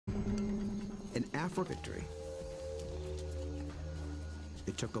In Africa,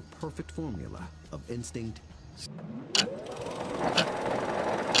 it took a perfect formula of instinct.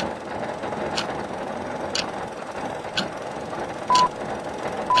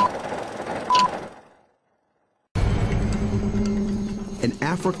 An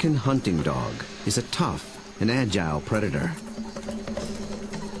African hunting dog is a tough and agile predator.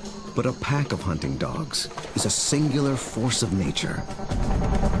 But a pack of hunting dogs is a singular force of nature.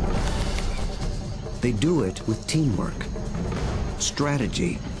 They do it with teamwork,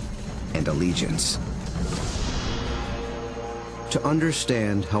 strategy, and allegiance. To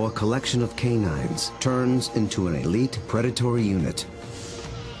understand how a collection of canines turns into an elite predatory unit,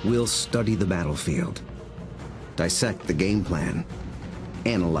 we'll study the battlefield, dissect the game plan,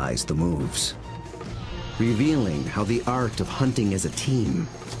 analyze the moves, revealing how the art of hunting as a team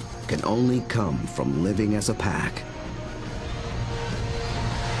can only come from living as a pack.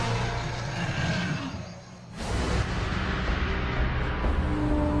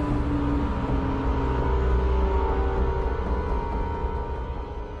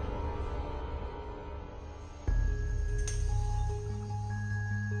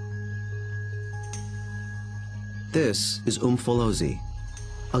 This is Umfolozi,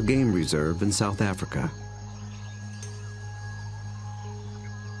 a game reserve in South Africa.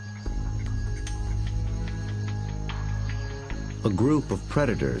 A group of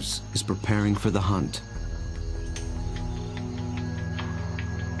predators is preparing for the hunt.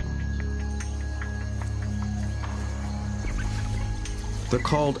 They're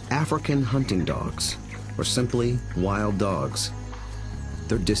called African hunting dogs, or simply wild dogs.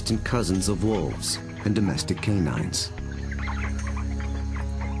 They're distant cousins of wolves and domestic canines.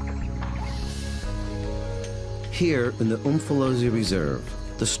 Here in the Umfolozi Reserve,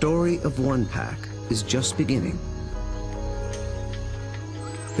 the story of one pack is just beginning.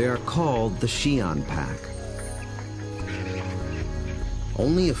 They are called the Shian pack.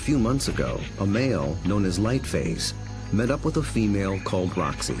 Only a few months ago, a male known as Light Phase met up with a female called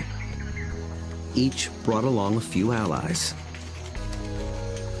Roxy. Each brought along a few allies.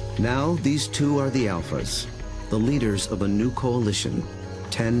 Now these two are the alphas, the leaders of a new coalition,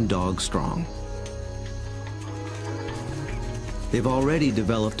 10 dogs strong. They've already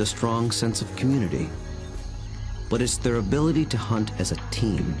developed a strong sense of community, but it's their ability to hunt as a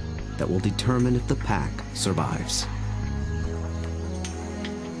team that will determine if the pack survives.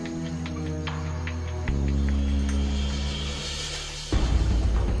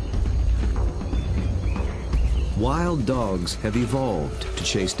 Wild dogs have evolved to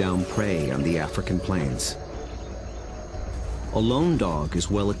chase down prey on the African plains. A lone dog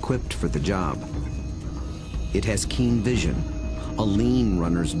is well equipped for the job. It has keen vision, a lean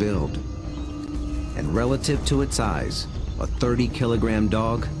runner's build, and relative to its size, a 30-kilogram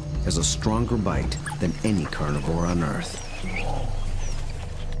dog has a stronger bite than any carnivore on Earth.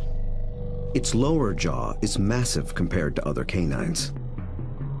 Its lower jaw is massive compared to other canines,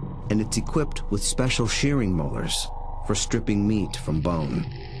 and it's equipped with special shearing molars for stripping meat from bone.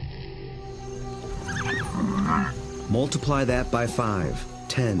 Multiply that by 5,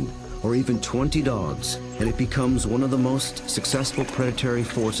 10, or even 20 dogs, and it becomes one of the most successful predatory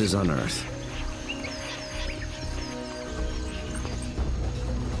forces on Earth.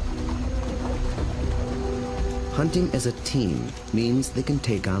 Hunting as a team means they can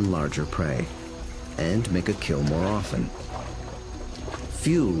take on larger prey and make a kill more often.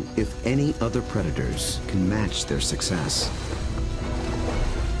 Few, if any, other predators can match their success.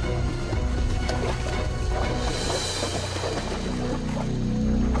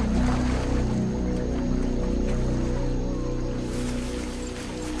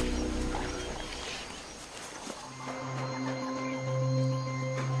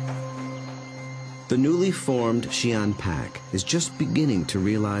 The newly formed Shian pack is just beginning to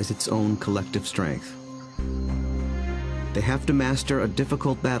realize its own collective strength. They have to master a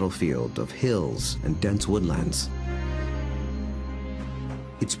difficult battlefield of hills and dense woodlands.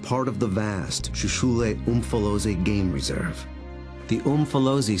 It's part of the vast Shushule Umfolozi Game Reserve. The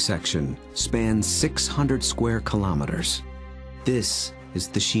Umfolozi section spans 600 square kilometers. This is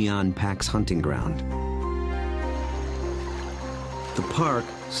the Shian pack's hunting ground. The park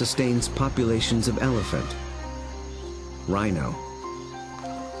sustains populations of elephant, rhino,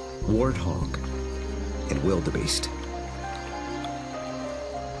 warthog, and wildebeest.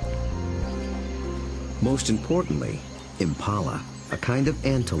 Most importantly, impala, a kind of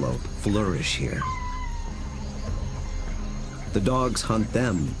antelope, flourish here. The dogs hunt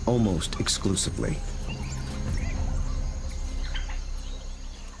them almost exclusively.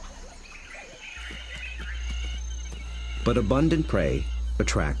 But abundant prey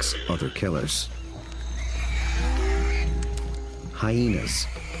attracts other killers. Hyenas,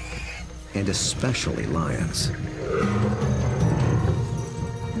 and especially lions.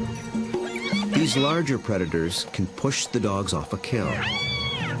 These larger predators can push the dogs off a kill.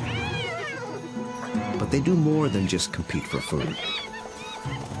 But they do more than just compete for food.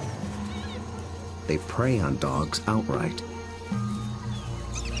 They prey on dogs outright.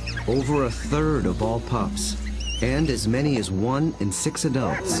 Over a third of all pups, and as many as 1 in 6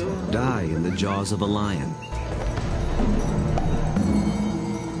 adults, die in the jaws of a lion.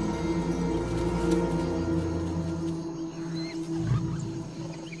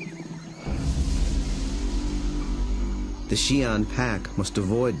 The Xi'an pack must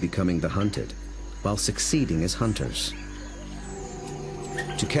avoid becoming the hunted, while succeeding as hunters.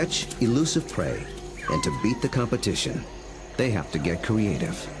 To catch elusive prey and to beat the competition, they have to get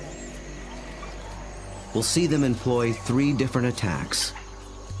creative. We'll see them employ 3 different attacks: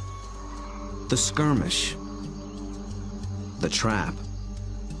 the skirmish, the trap,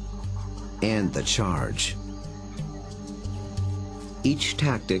 and the charge. Each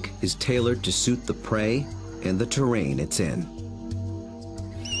tactic is tailored to suit the prey and the terrain it's in.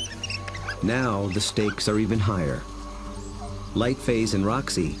 Now the stakes are even higher. Lightface and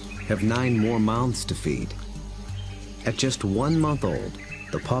Roxy have 9 more mouths to feed. At just 1 month old,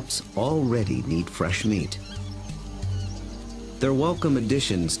 the pups already need fresh meat. They're welcome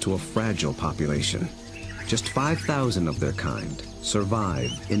additions to a fragile population. Just 5,000 of their kind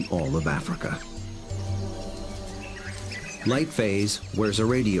survive in all of Africa. Lightface wears a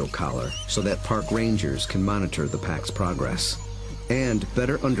radio collar so that park rangers can monitor the pack's progress and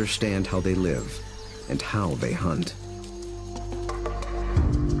better understand how they live and how they hunt.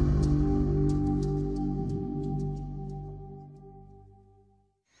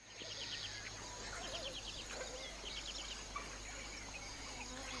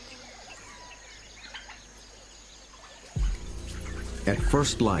 At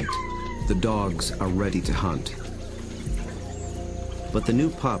first light, the dogs are ready to hunt. But the new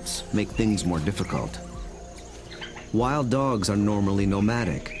pups make things more difficult. Wild dogs are normally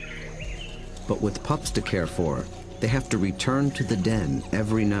nomadic, but with pups to care for, they have to return to the den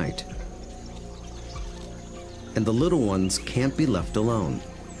every night. And the little ones can't be left alone.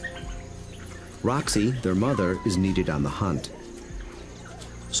 Roxy, their mother, is needed on the hunt.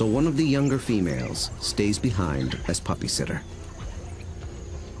 So one of the younger females stays behind as puppy sitter.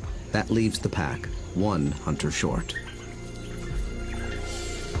 That leaves the pack 1 hunter short.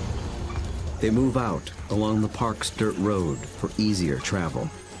 They move out along the park's dirt road for easier travel,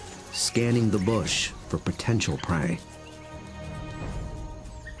 scanning the bush for potential prey.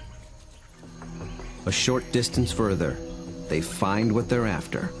 A short distance further, they find what they're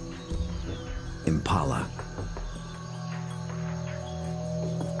after: impala.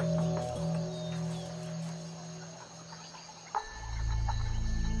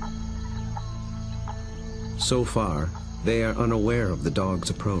 So far, they are unaware of the dog's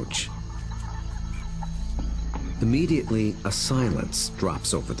approach. Immediately, a silence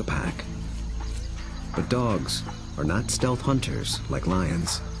drops over the pack. But dogs are not stealth hunters like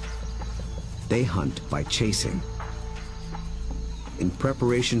lions. They hunt by chasing. In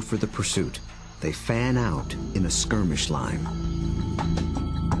preparation for the pursuit, they fan out in a skirmish line.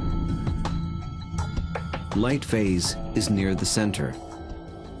 Lightface is near the center.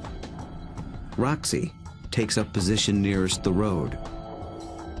 Roxy takes up position nearest the road.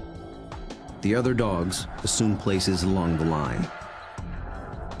 The other dogs assume places along the line.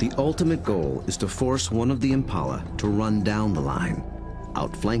 The ultimate goal is to force one of the impala to run down the line,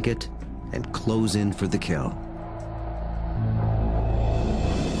 outflank it, and close in for the kill.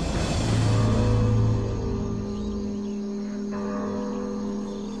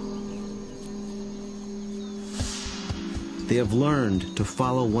 They have learned to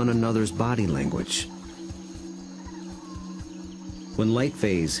follow one another's body language. When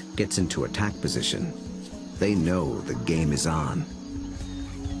Lightface gets into attack position, they know the game is on.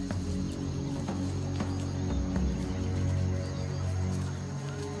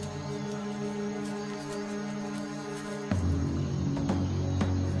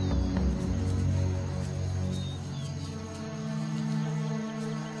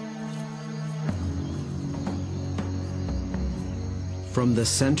 From the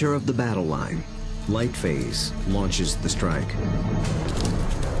center of the battle line, Lightface launches the strike.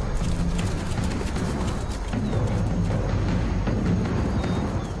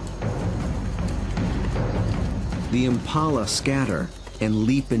 The impala scatter and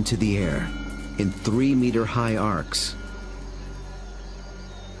leap into the air in 3-meter-high arcs.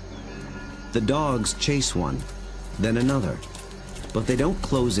 The dogs chase one, then another, But they don't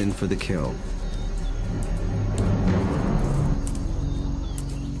close in for the kill.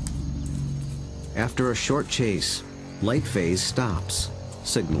 After a short chase, light phase stops,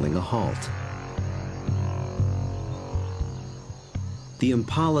 signaling a halt. The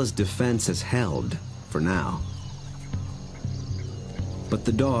impala's defense has held, for now. But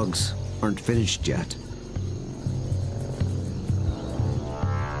the dogs aren't finished yet.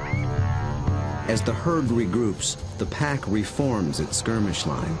 As the herd regroups, the pack reforms its skirmish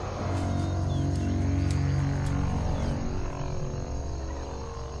line.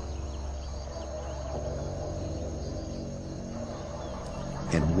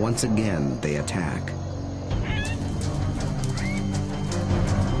 And once again, they attack.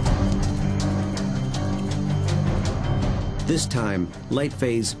 This time, Light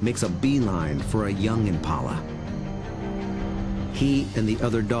Phase makes a beeline for a young impala. He and the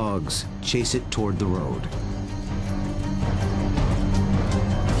other dogs chase it toward the road.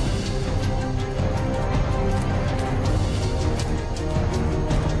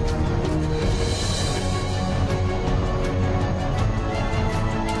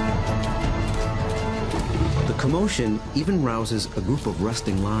 The commotion even rouses a group of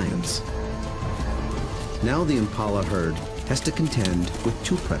resting lions. Now the impala herd has to contend with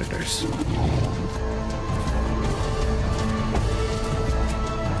two predators.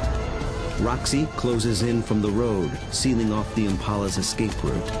 Roxy closes in from the road, sealing off the impala's escape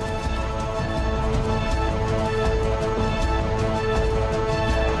route.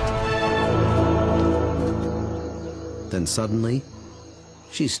 Then suddenly,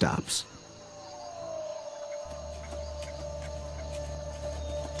 she stops.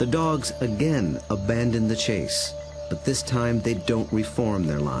 The dogs again abandon the chase, but this time they don't reform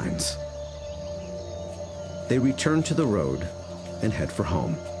their lines. They return to the road and head for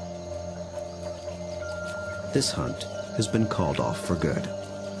home. This hunt has been called off for good.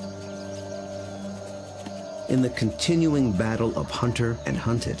 In the continuing battle of hunter and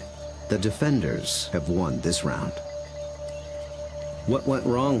hunted, the defenders have won this round. What went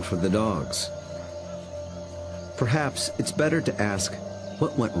wrong for the dogs? Perhaps it's better to ask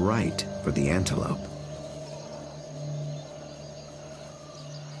what went right for the antelope.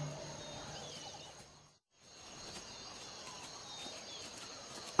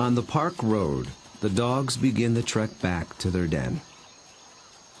 On the park road, the dogs begin the trek back to their den.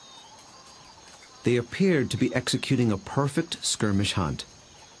 They appeared to be executing a perfect skirmish hunt,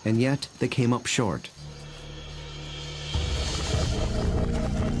 and yet they came up short.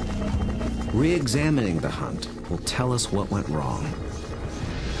 Re-examining the hunt will tell us what went wrong.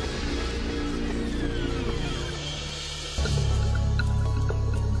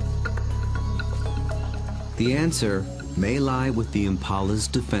 The answer may lie with the impala's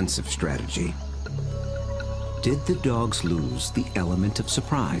defensive strategy. Did the dogs lose the element of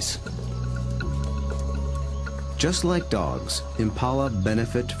surprise? Just like dogs, impala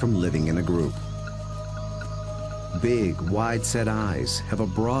benefit from living in a group. Big, wide-set eyes have a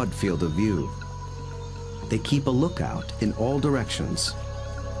broad field of view. They keep a lookout in all directions.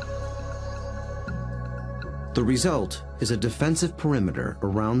 The result is a defensive perimeter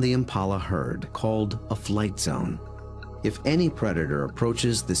around the impala herd called a flight zone. If any predator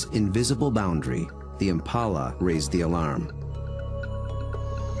approaches this invisible boundary, the impala raise the alarm.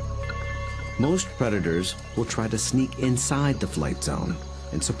 Most predators will try to sneak inside the flight zone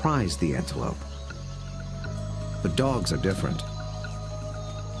and surprise the antelope. But dogs are different.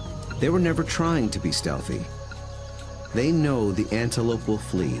 They were never trying to be stealthy. They know the antelope will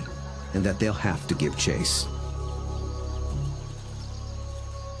flee and that they'll have to give chase.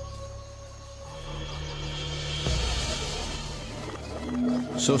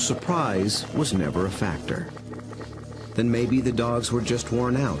 So surprise was never a factor. Then maybe the dogs were just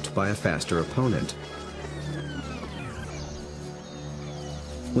worn out by a faster opponent.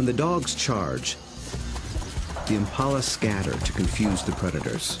 When the dogs charge, the impala scatter to confuse the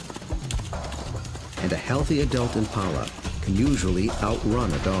predators. And a healthy adult impala can usually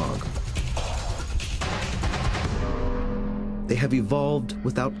outrun a dog. They have evolved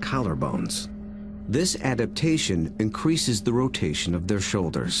without collarbones. This adaptation increases the rotation of their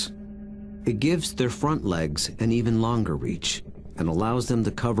shoulders. It gives their front legs an even longer reach and allows them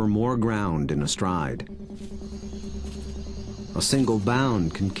to cover more ground in a stride. A single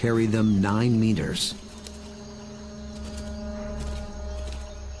bound can carry them 9 meters.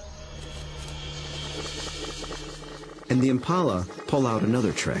 And the impala pull out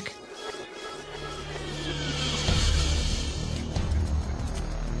another trick.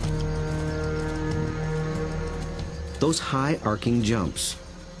 Those high arcing jumps.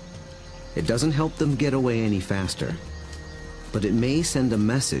 It doesn't help them get away any faster. but it may send a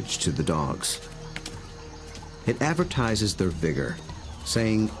message to the dogs. It advertises their vigor,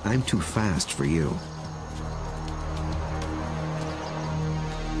 saying, "I'm too fast for you."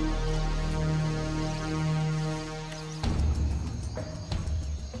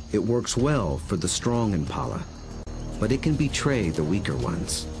 It works well for the strong impala, but it can betray the weaker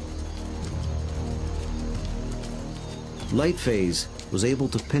ones. Lightphase was able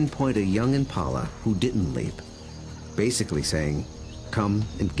to pinpoint a young impala who didn't leap, basically saying, "Come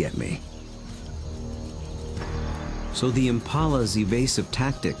and get me." So the impala's evasive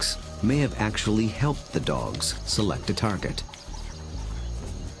tactics may have actually helped the dogs select a target.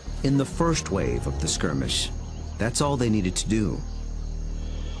 In the first wave of the skirmish, that's all they needed to do.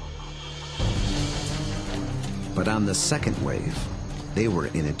 But on the second wave, they were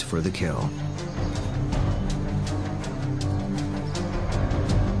in it for the kill.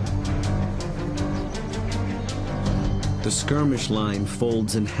 The skirmish line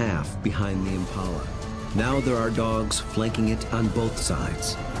folds in half behind the impala. Now there are dogs flanking it on both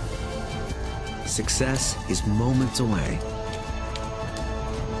sides. Success is moments away.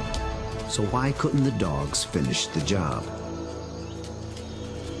 So why couldn't the dogs finish the job?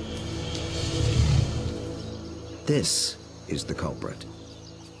 This is the culprit.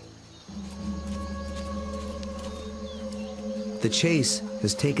 The chase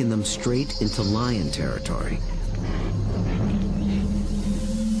has taken them straight into lion territory.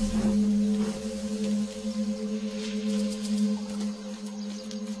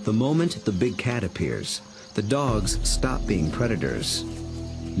 The moment the big cat appears, the dogs stop being predators.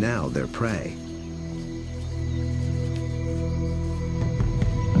 Now they're prey.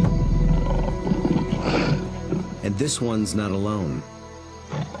 And this one's not alone.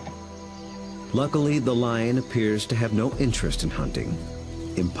 Luckily, the lion appears to have no interest in hunting,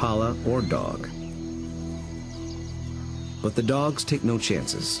 impala or dog. But the dogs take no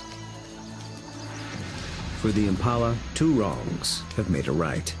chances. For the impala, two wrongs have made a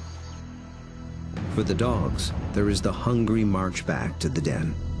right. For the dogs, there is the hungry march back to the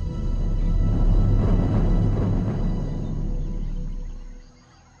den.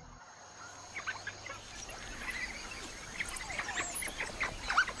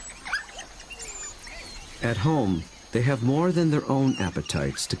 At home, they have more than their own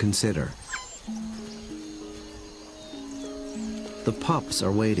appetites to consider. The pups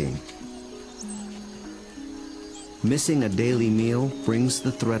are waiting. Missing a daily meal brings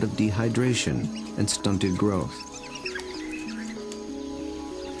the threat of dehydration and stunted growth.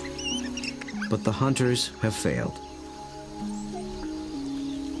 But the hunters have failed.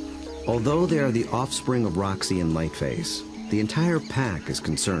 Although they are the offspring of Roxy and Lightphase, the entire pack is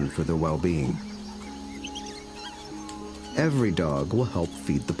concerned for their well-being. Every dog will help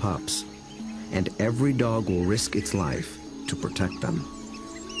feed the pups, and every dog will risk its life to protect them.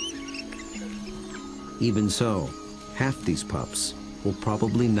 Even so, half these pups will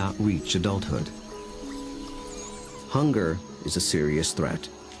probably not reach adulthood. Hunger is a serious threat,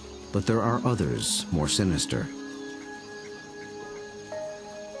 but there are others more sinister.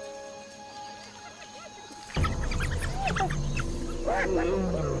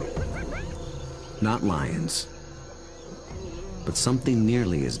 Not lions, but something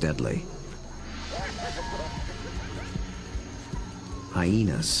nearly as deadly.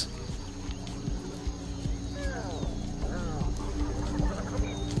 Hyenas.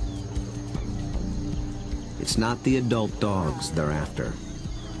 It's not the adult dogs they're after.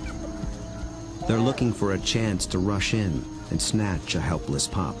 They're looking for a chance to rush in and snatch a helpless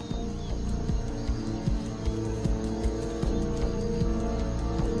pup.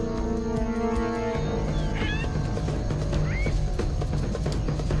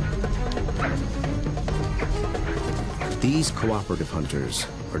 These cooperative hunters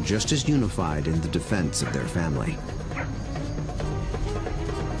are just as unified in the defense of their family.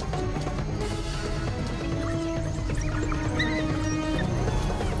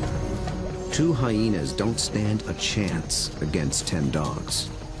 Two hyenas don't stand a chance against 10 dogs,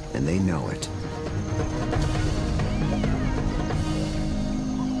 and they know it.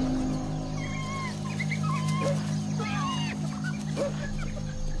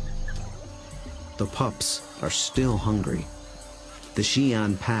 The pups are still hungry. The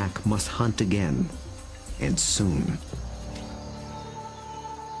Xi'an pack must hunt again, and soon.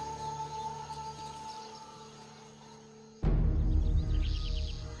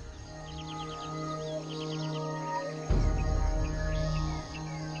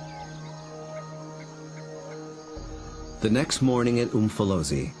 The next morning at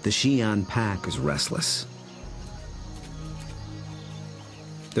Umfolozi, the Xi'an pack is restless.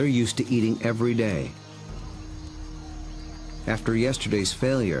 They're used to eating every day. After yesterday's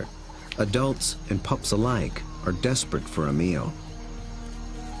failure, adults and pups alike are desperate for a meal.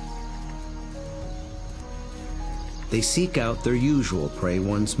 They seek out their usual prey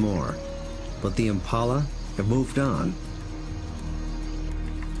once more, but the impala have moved on.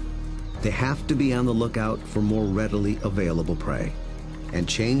 They have to be on the lookout for more readily available prey and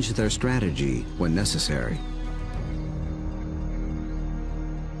change their strategy when necessary.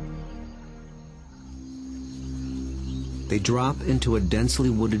 They drop into a densely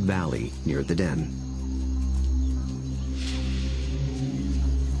wooded valley near the den.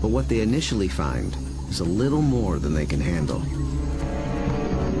 But what they initially find is a little more than they can handle.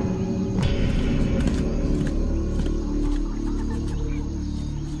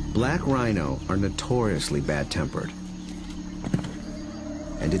 Black rhino are notoriously bad-tempered,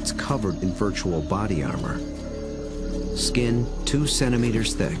 and it's covered in virtual body armor, skin 2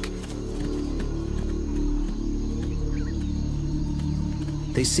 centimeters thick.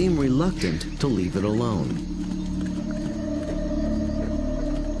 They seem reluctant to leave it alone.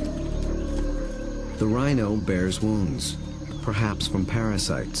 The rhino bears wounds, perhaps from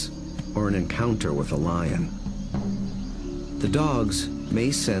parasites or an encounter with a lion. The dogs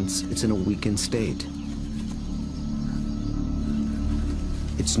may sense it's in a weakened state.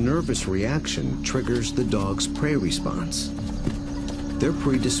 Its nervous reaction triggers the dog's prey response. They're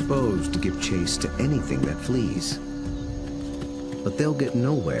predisposed to give chase to anything that flees. But they'll get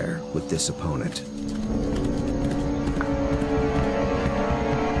nowhere with this opponent.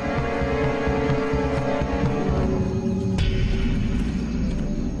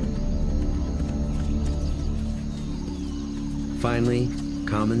 Finally,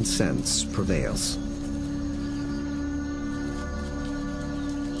 common sense prevails.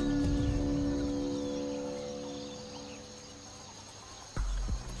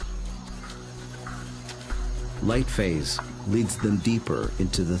 Light phase leads them deeper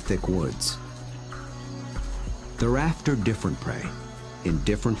into the thick woods. They're after different prey, in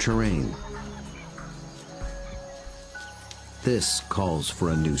different terrain. This calls for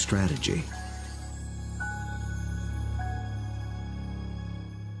a new strategy.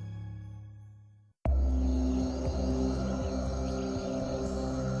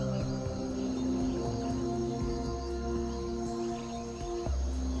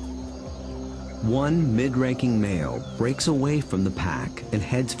 One mid-ranking male breaks away from the pack and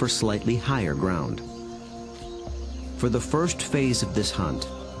heads for slightly higher ground. For the first phase of this hunt,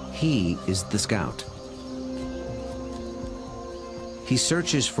 he is the scout. He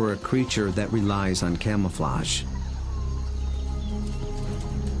searches for a creature that relies on camouflage.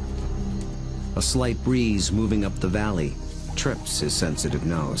 A slight breeze moving up the valley trips his sensitive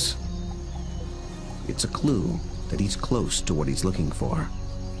nose. It's a clue that he's close to what he's looking for.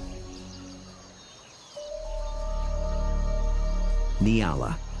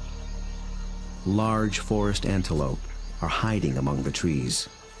 Nyala. Large forest antelope are hiding among the trees.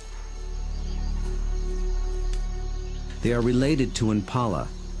 They are related to impala,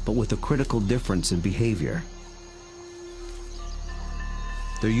 but with a critical difference in behavior.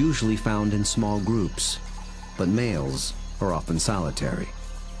 They're usually found in small groups, but males are often solitary,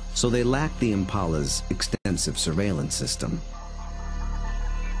 so they lack the impala's extensive surveillance system.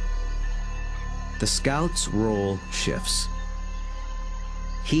 The scout's role shifts.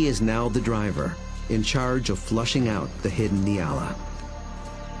 He is now the driver, in charge of flushing out the hidden Nyala.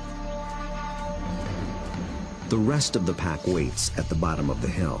 The rest of the pack waits at the bottom of the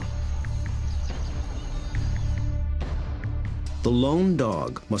hill. The lone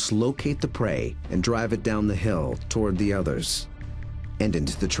dog must locate the prey and drive it down the hill toward the others and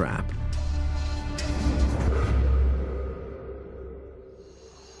into the trap.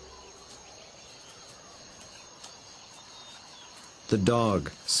 The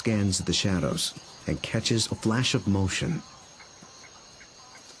dog scans the shadows and catches a flash of motion.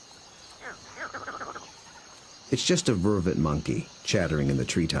 It's just a vervet monkey chattering in the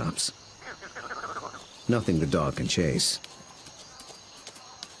treetops. Nothing the dog can chase.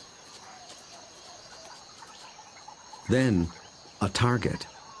 Then, a target.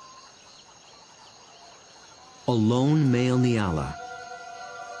 A lone male Nyala.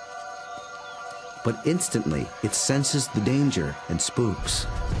 But instantly, it senses the danger and spooks.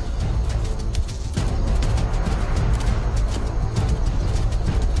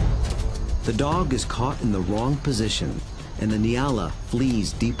 The dog is caught in the wrong position, and the Nyala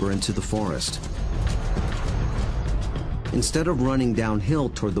flees deeper into the forest. Instead of running downhill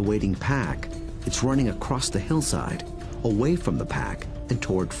toward the waiting pack, it's running across the hillside, away from the pack and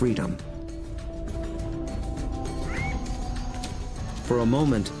toward freedom. For a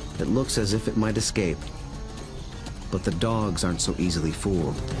moment, it looks as if it might escape. But the dogs aren't so easily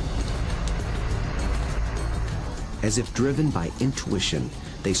fooled. As if driven by intuition,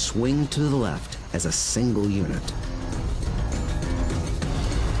 they swing to the left as a single unit.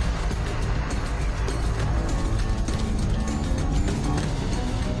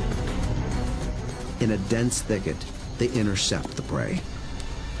 In a dense thicket, they intercept the prey.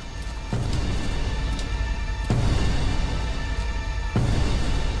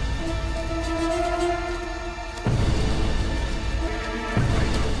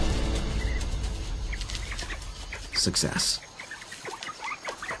 Success.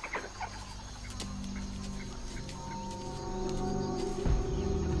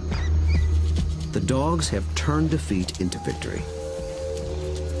 The dogs have turned defeat into victory.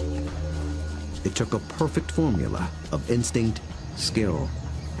 It took a perfect formula of instinct, skill,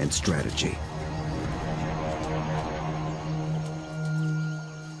 and strategy.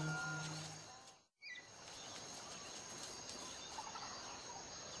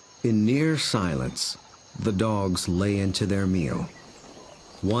 In near silence, the dogs lay into their meal,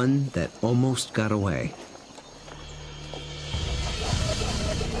 one that almost got away.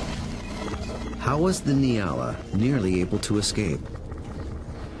 How was the Nyala nearly able to escape?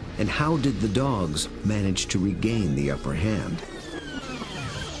 And how did the dogs manage to regain the upper hand?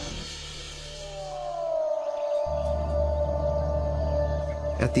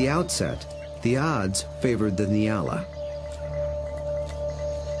 At the outset, the odds favored the Nyala.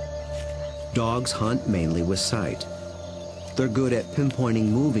 Dogs hunt mainly with sight. They're good at pinpointing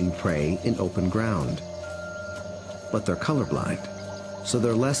moving prey in open ground. But they're colorblind, so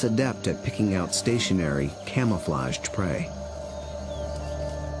they're less adept at picking out stationary, camouflaged prey.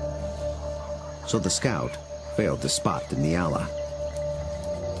 So the scout failed to spot the Nyala.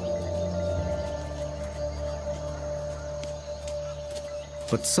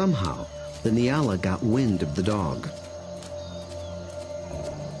 But somehow, the Nyala got wind of the dog.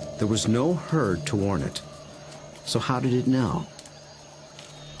 There was no herd to warn it. So how did it know?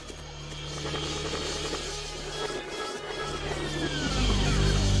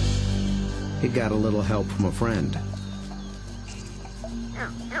 It got a little help from a friend.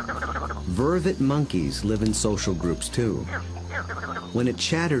 Vervet monkeys live in social groups too. When it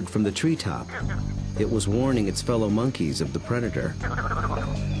chattered from the treetop, it was warning its fellow monkeys of the predator.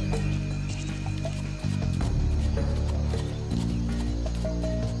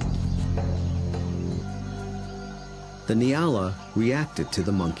 The Nyala reacted to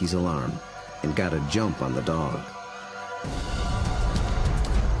the monkey's alarm and got a jump on the dog.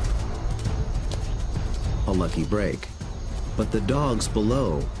 A lucky break, but the dogs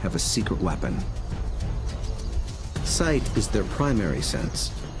below have a secret weapon. Sight is their primary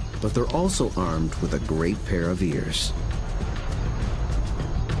sense, but they're also armed with a great pair of ears.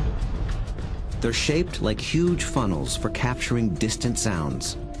 They're shaped like huge funnels for capturing distant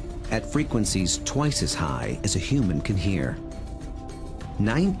sounds, at frequencies twice as high as a human can hear.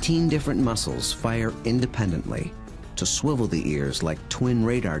 19 different muscles fire independently to swivel the ears like twin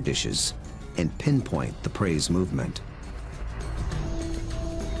radar dishes and pinpoint the prey's movement.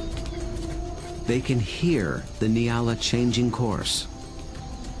 They can hear the Nyala changing course,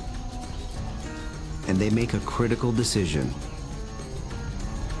 and they make a critical decision.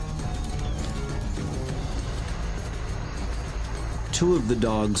 Two of the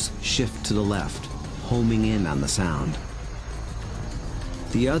dogs shift to the left, homing in on the sound.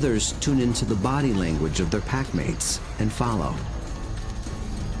 The others tune into the body language of their packmates and follow.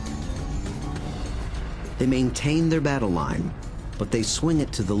 They maintain their battle line, but they swing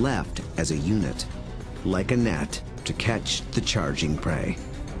it to the left as a unit, like a net to catch the charging prey.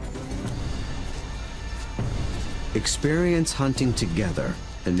 Experience hunting together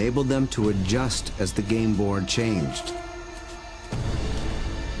enabled them to adjust as the game board changed.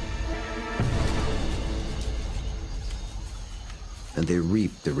 And they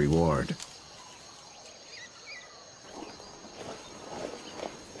reap the reward.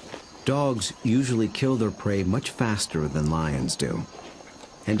 Dogs usually kill their prey much faster than lions do.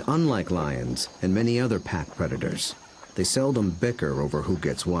 And unlike lions and many other pack predators, they seldom bicker over who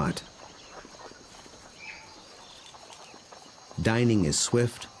gets what. Dining is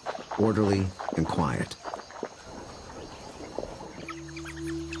swift, orderly, and quiet.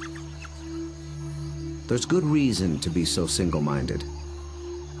 There's good reason to be so single-minded.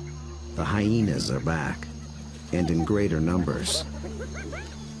 The hyenas are back, and in greater numbers.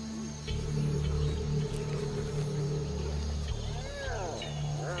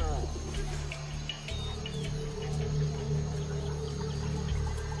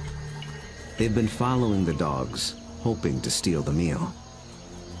 They've been following the dogs, hoping to steal the meal.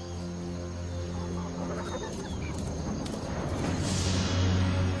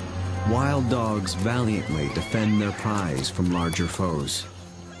 Wild dogs valiantly defend their prize from larger foes.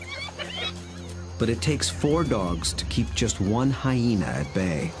 But it takes 4 dogs to keep just one hyena at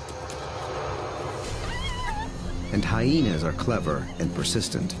bay. And hyenas are clever and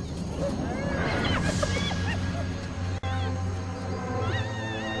persistent.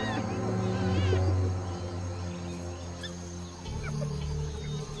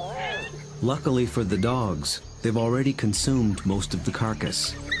 Luckily for the dogs, they've already consumed most of the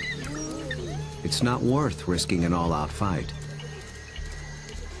carcass. It's not worth risking an all-out fight.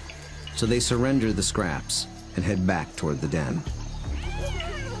 So they surrender the scraps and head back toward the den.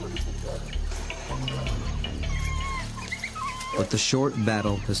 But the short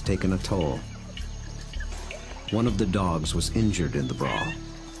battle has taken a toll. One of the dogs was injured in the brawl.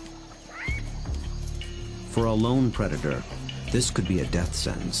 For a lone predator, this could be a death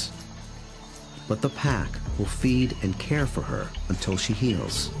sentence. But the pack will feed and care for her until she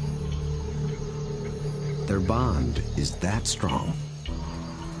heals. Their bond is that strong.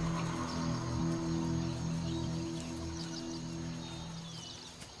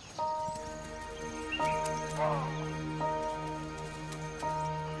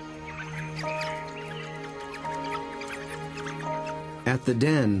 At the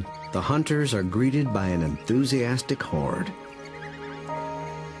den, the hunters are greeted by an enthusiastic horde.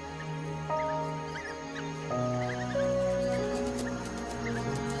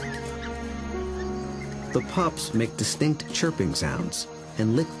 The pups make distinct chirping sounds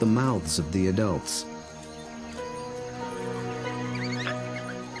and lick the mouths of the adults.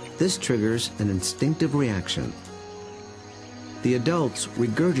 This triggers an instinctive reaction. The adults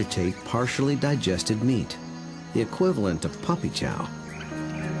regurgitate partially digested meat, the equivalent of puppy chow.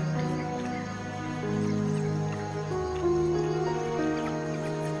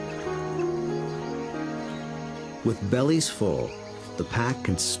 With bellies full, the pack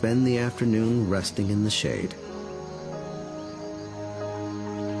can spend the afternoon resting in the shade.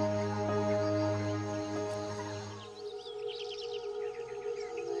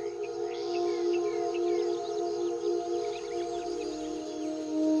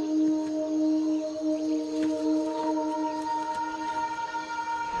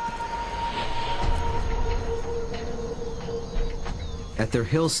 At their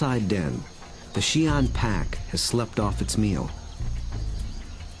hillside den, the Xi'an pack has slept off its meal.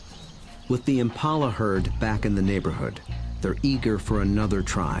 With the impala herd back in the neighborhood, they're eager for another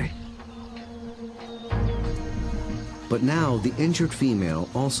try. But now the injured female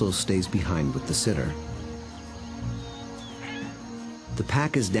also stays behind with the sitter. The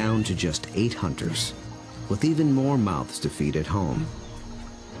pack is down to just 8 hunters, with even more mouths to feed at home.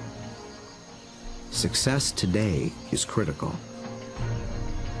 Success today is critical.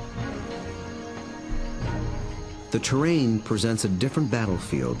 The terrain presents a different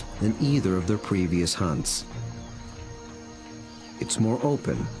battlefield than either of their previous hunts. It's more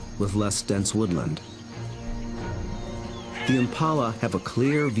open, with less dense woodland. The impala have a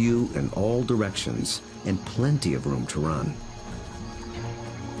clear view in all directions and plenty of room to run.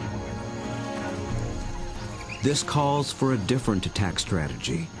 This calls for a different attack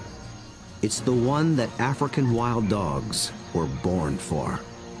strategy. It's the one that African wild dogs were born for.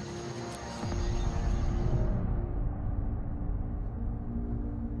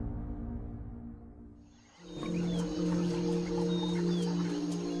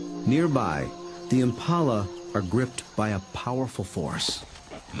 Nearby, the impala are gripped by a powerful force.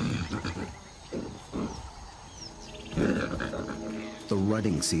 The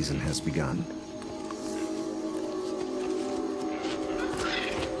rutting season has begun.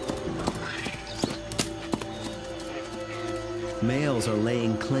 Males are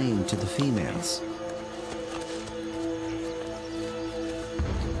laying claim to the females.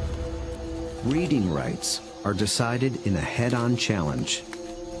 Breeding rights are decided in a head-on challenge.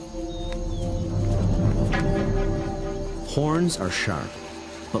 Horns are sharp,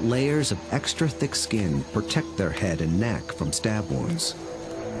 but layers of extra thick skin protect their head and neck from stab wounds.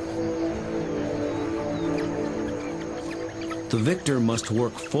 The victor must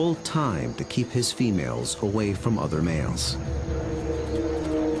work full time to keep his females away from other males.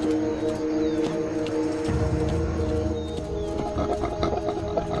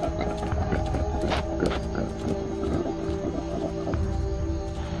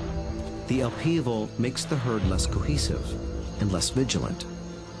 The upheaval makes the herd less cohesive and less vigilant.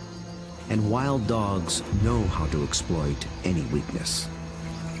 And wild dogs know how to exploit any weakness.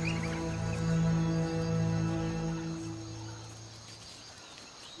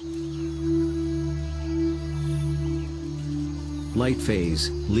 Lightphase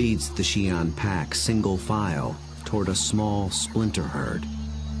leads the Xi'an pack single file toward a small splinter herd.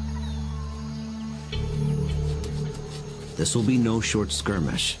 this will be no short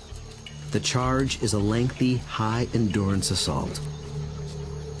skirmish. The charge is a lengthy, high-endurance assault.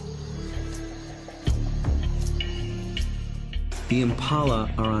 The impala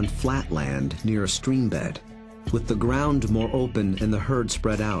are on flat land near a stream bed. With the ground more open and the herd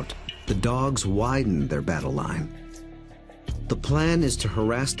spread out, the dogs widen their battle line. The plan is to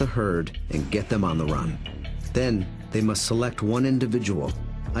harass the herd and get them on the run. Then they must select one individual,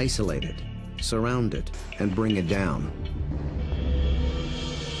 isolate it, surround it, and bring it down.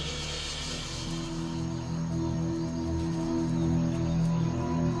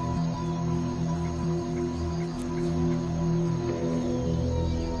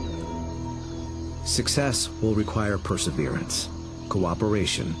 Success will require perseverance,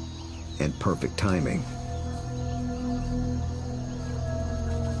 cooperation, and perfect timing.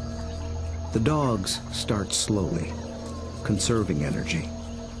 The dogs start slowly, conserving energy,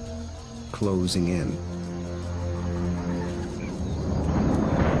 closing in.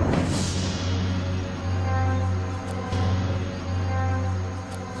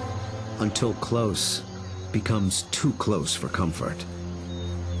 Until close becomes too close for comfort.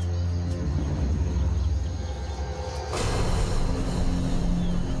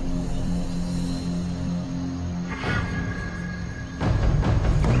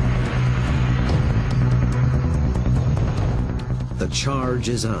 The charge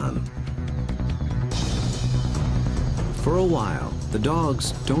is on. For a while, the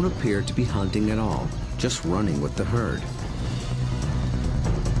dogs don't appear to be hunting at all, just running with the herd.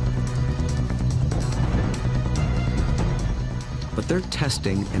 But they're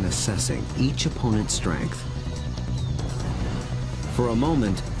testing and assessing each opponent's strength. For a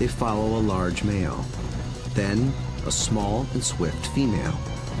moment, they follow a large male, then a small and swift female.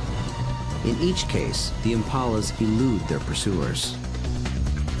 In each case, the impalas elude their pursuers.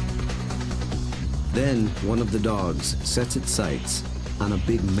 Then one of the dogs sets its sights on a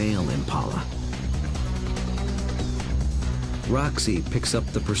big male impala. Roxy picks up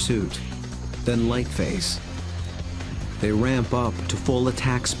the pursuit, then Lightface. They ramp up to full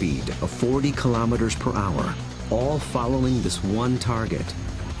attack speed of 40 kilometers per hour, all following this one target.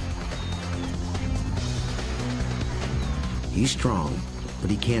 He's strong, but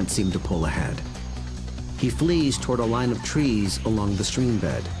he can't seem to pull ahead. He flees toward a line of trees along the stream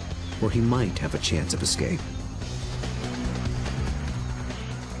bed, where he might have a chance of escape.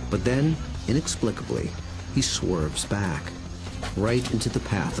 But then, inexplicably, he swerves back, right into the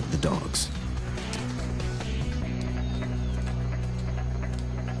path of the dogs.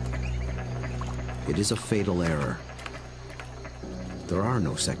 It is a fatal error. There are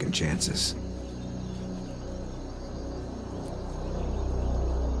no second chances.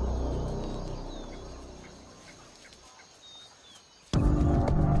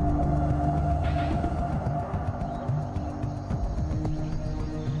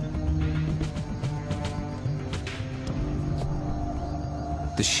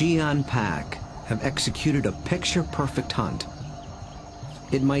 The Xi'an pack have executed a picture-perfect hunt.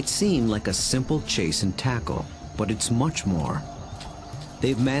 It might seem like a simple chase and tackle, but it's much more.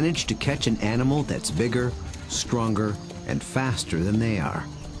 They've managed to catch an animal that's bigger, stronger, and faster than they are.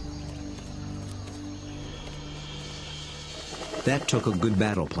 That took a good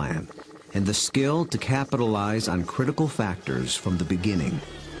battle plan, and the skill to capitalize on critical factors from the beginning.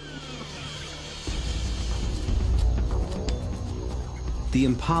 The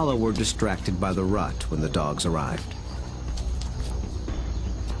impala were distracted by the rut when the dogs arrived.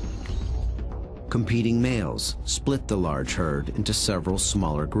 Competing males split the large herd into several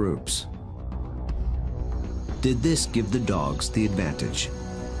smaller groups. Did this give the dogs the advantage?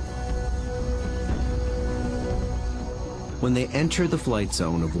 When they enter the flight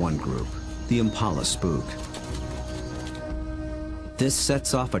zone of one group, the impala spook. This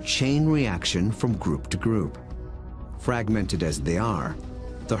sets off a chain reaction from group to group. Fragmented as they are,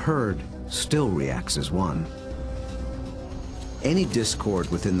 the herd still reacts as one. Any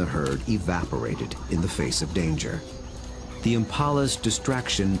discord within the herd evaporated in the face of danger. The impala's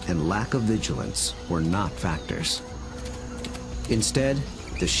distraction and lack of vigilance were not factors. Instead,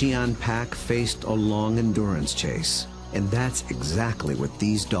 the Xi'an pack faced a long endurance chase, and that's exactly what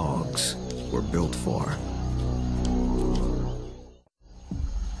these dogs were built for.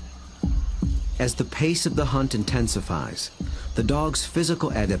 As the pace of the hunt intensifies, the dog's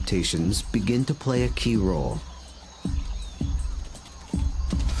physical adaptations begin to play a key role.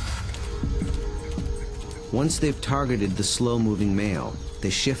 Once they've targeted the slow-moving male,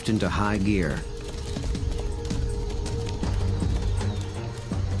 they shift into high gear.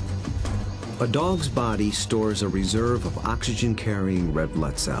 A dog's body stores a reserve of oxygen-carrying red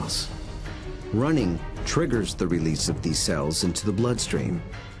blood cells. Running triggers the release of these cells into the bloodstream.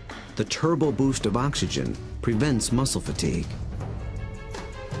 The turbo boost of oxygen prevents muscle fatigue.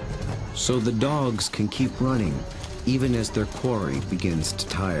 So the dogs can keep running even as their quarry begins to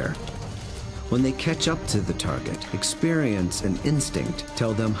tire. When they catch up to the target, experience and instinct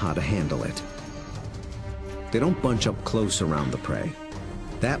tell them how to handle it. They don't bunch up close around the prey.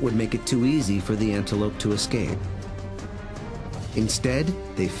 That would make it too easy for the antelope to escape. Instead,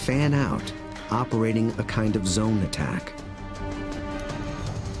 they fan out, operating a kind of zone attack.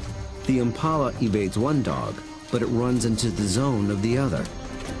 The impala evades one dog, but it runs into the zone of the other.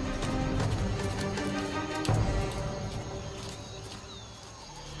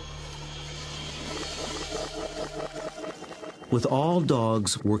 With all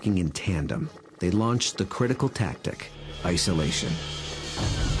dogs working in tandem, they launched the critical tactic, isolation.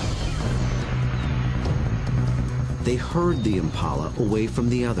 They herd the impala away from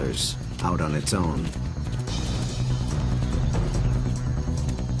the others, out on its own.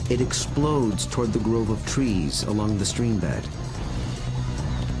 It explodes toward the grove of trees along the stream bed.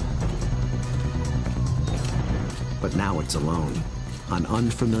 But now it's alone, on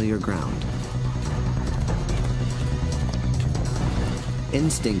unfamiliar ground.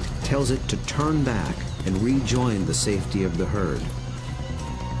 Instinct tells it to turn back and rejoin the safety of the herd.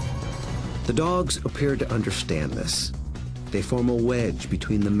 The dogs appear to understand this. They form a wedge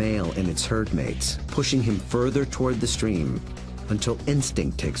between the male and its herd mates, pushing him further toward the stream until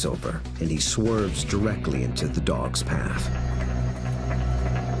instinct takes over and he swerves directly into the dog's path.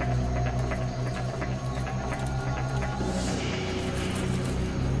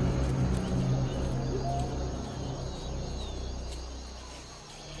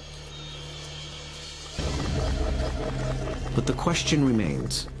 But the question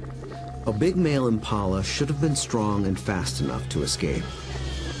remains. A big male impala should have been strong and fast enough to escape.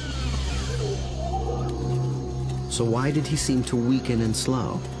 So why did he seem to weaken and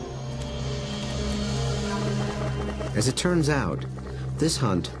slow? As it turns out, this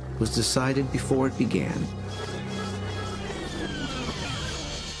hunt was decided before it began.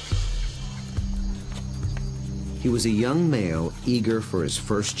 He was a young male eager for his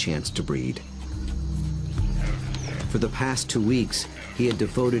first chance to breed. For the past 2 weeks, he had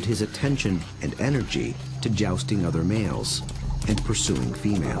devoted his attention and energy to jousting other males and pursuing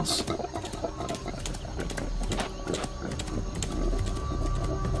females.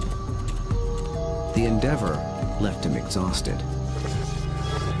 The endeavor left him exhausted.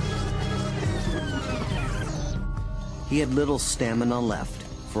 He had little stamina left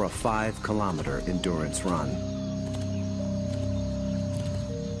for a 5-kilometer endurance run.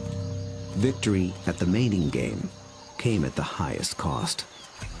 Victory at the mating game came at the highest cost.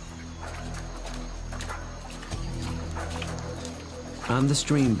 On the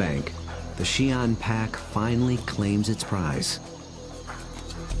stream bank, the Lycaon pack finally claims its prize.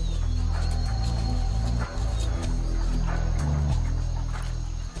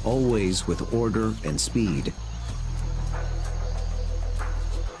 Always with order and speed.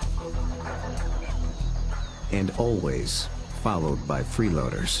 And always followed by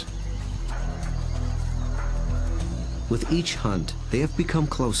freeloaders. With each hunt, they have become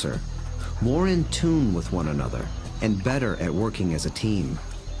closer, more in tune with one another, and better at working as a team.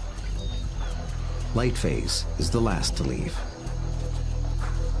 Light phase is the last to leave.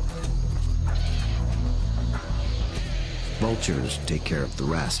 Vultures take care of the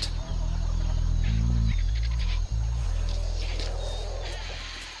rest.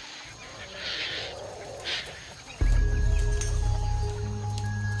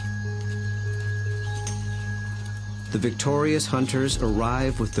 The victorious hunters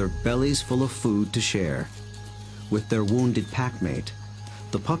arrive with their bellies full of food to share, with their wounded packmate,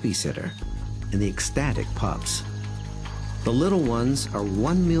 the puppy sitter, and the ecstatic pups. The little ones are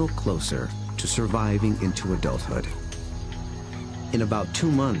one meal closer to surviving into adulthood. In about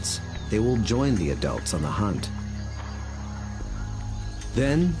 2 months, they will join the adults on the hunt.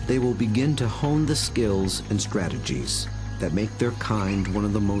 Then they will begin to hone the skills and strategies that make their kind one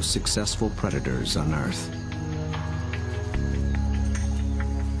of the most successful predators on Earth.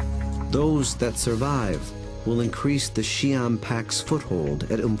 Those that survive will increase the Lycaon pack's foothold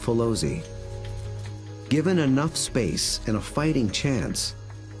at Umfolozi. Given enough space and a fighting chance,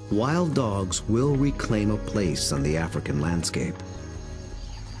 wild dogs will reclaim a place on the African landscape.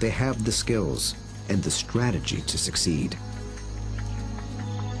 They have the skills and the strategy to succeed.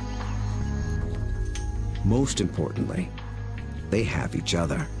 Most importantly, they have each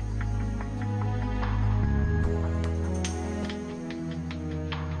other.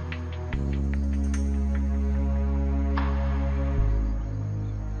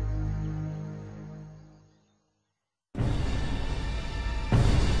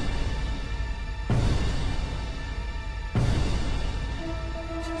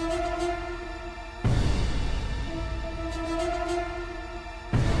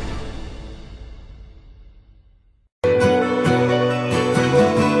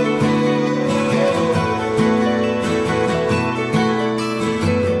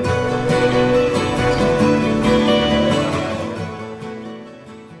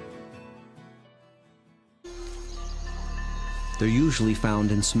 They're usually found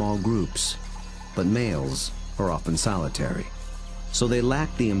in small groups, but males are often solitary, so they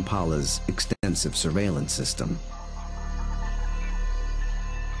lack the impala's extensive surveillance system.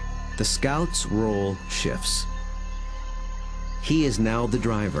 The scout's role shifts. He is now the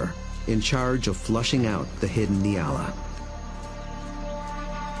driver, in charge of flushing out the hidden Nyala.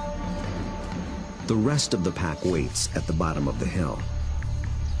 The rest of the pack waits at the bottom of the hill.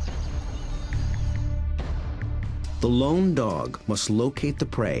 The lone dog must locate the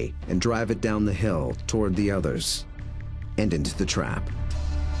prey and drive it down the hill toward the others and into the trap.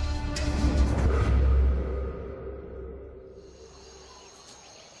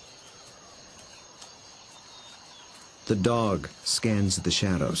 The dog scans the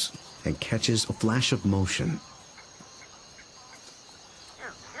shadows and catches a flash of motion.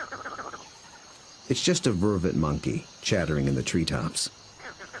 It's just a vervet monkey chattering in the treetops.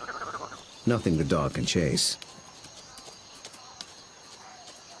 Nothing the dog can chase.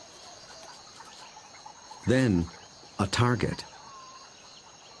 Then, a target.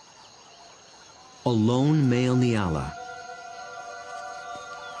 A lone male Nyala.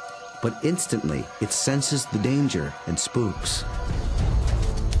 But instantly, it senses the danger and spooks.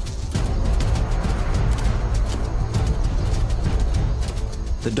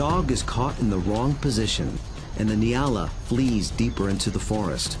 The dog is caught in the wrong position, and the Nyala flees deeper into the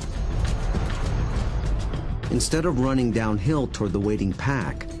forest. Instead of running downhill toward the waiting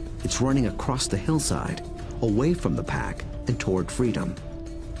pack, it's running across the hillside, away from the pack and toward freedom.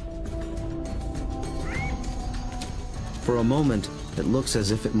 For a moment, it looks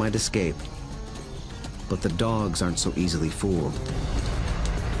as if it might escape, but the dogs aren't so easily fooled.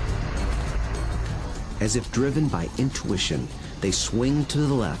 As if driven by intuition, they swing to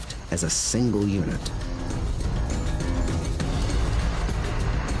the left as a single unit.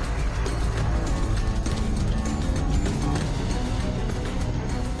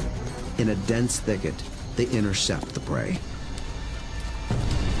 In a dense thicket, they intercept the prey.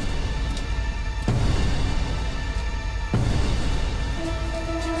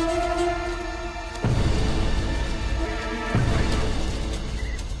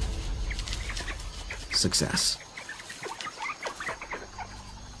 Success.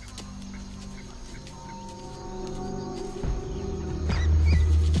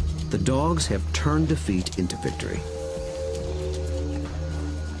 The dogs have turned defeat into victory.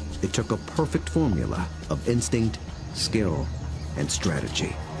 It took a perfect formula of instinct, skill, and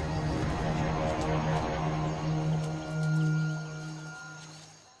strategy.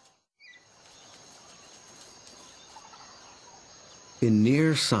 In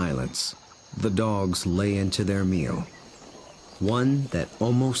near silence, the dogs lay into their meal, one that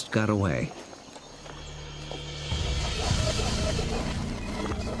almost got away.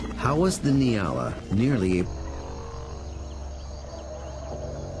 How was the Nyala nearly able?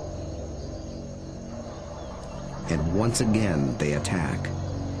 And once again, they attack.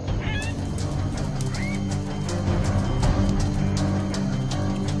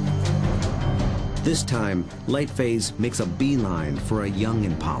 This time, Lightface makes a beeline for a young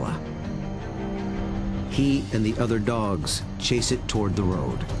impala. He and the other dogs chase it toward the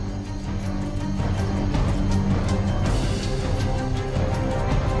road.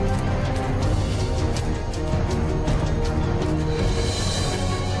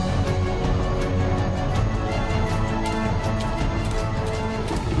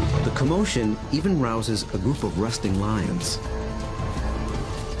 The commotion even rouses a group of resting lions.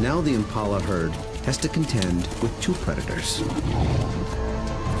 Now the impala herd has to contend with two predators.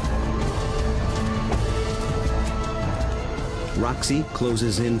 Roxy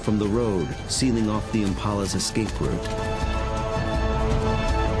closes in from the road, sealing off the impala's escape route.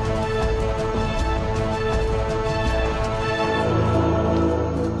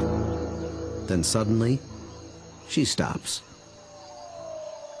 Then suddenly, she stops.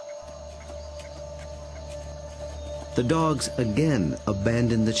 The dogs again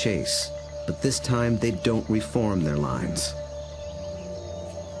abandon the chase, but this time they don't reform their lines.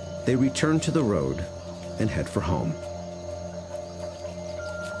 They return to the road and head for home.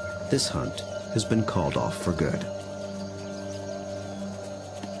 This hunt has been called off for good.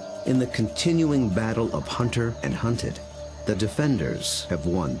 In the continuing battle of hunter and hunted, the defenders have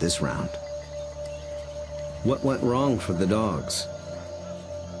won this round. What went wrong for the dogs?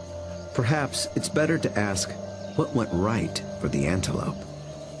 Perhaps it's better to ask, what went right for the antelope?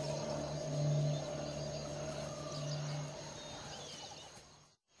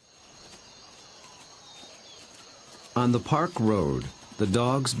 On the park road, the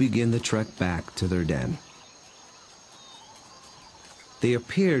dogs begin the trek back to their den. They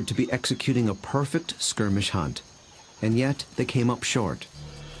appeared to be executing a perfect skirmish hunt, and yet they came up short.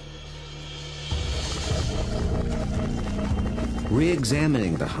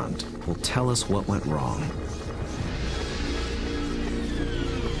 Re-examining the hunt will tell us what went wrong.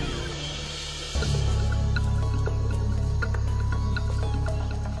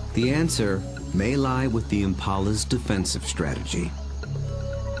 The answer may lie with the impala's defensive strategy.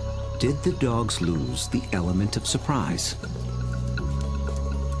 Did the dogs lose the element of surprise?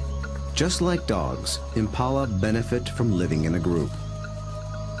 Just like dogs, impala benefit from living in a group.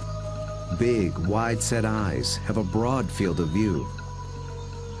 Big, wide-set eyes have a broad field of view.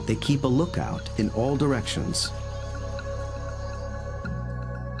 They keep a lookout in all directions.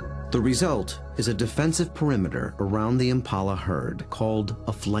 The result is a defensive perimeter around the impala herd called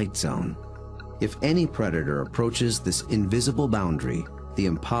a flight zone. If any predator approaches this invisible boundary, the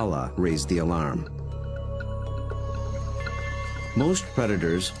impala raise the alarm. Most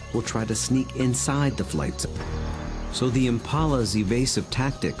predators will try to sneak inside the flight zone, so the impala's evasive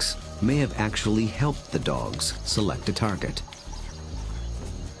tactics may have actually helped the dogs select a target.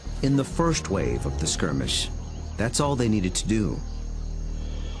 In the first wave of the skirmish, that's all they needed to do.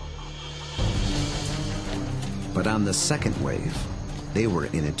 But on the second wave, they were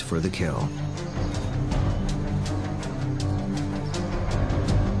in it for the kill.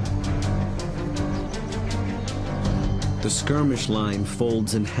 The skirmish line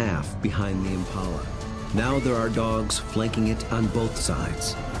folds in half behind the impala. Now there are dogs flanking it on both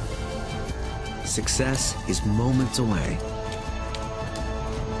sides. Success is moments away.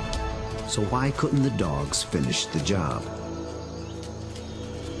 So why couldn't the dogs finish the job?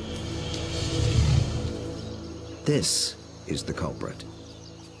 This is the culprit.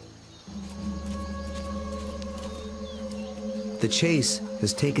 The chase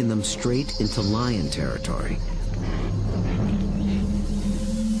has taken them straight into lion territory.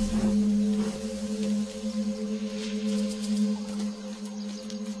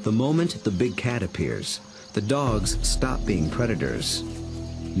 The moment the big cat appears, the dogs stop being predators.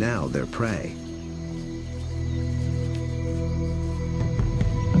 Now they're prey.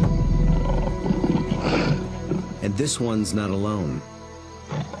 And this one's not alone.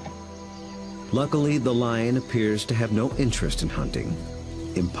 Luckily, the lion appears to have no interest in hunting,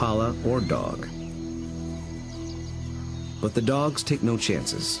 impala or dog. But the dogs take no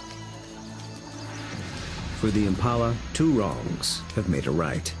chances. For the impala, two wrongs have made a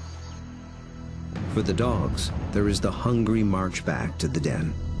right. For the dogs, there is the hungry march back to the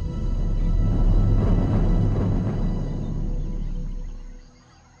den.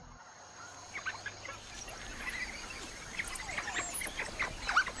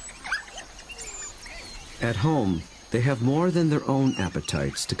 At home, they have more than their own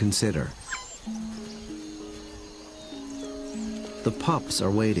appetites to consider. The pups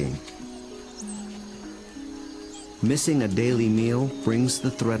are waiting. Missing a daily meal brings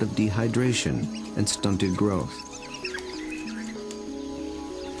the threat of dehydration and stunted growth.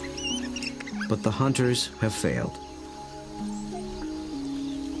 But the hunters have failed.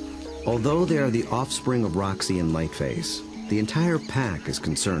 Although they are the offspring of Roxy and Lightface, the entire pack is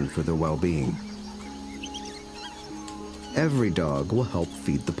concerned for their well-being. Every dog will help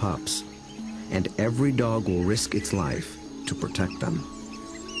feed the pups, and every dog will risk its life to protect them.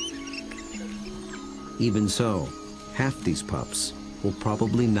 Even so, half these pups will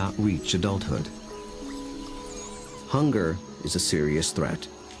probably not reach adulthood. Hunger is a serious threat,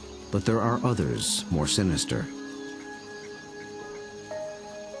 but there are others more sinister.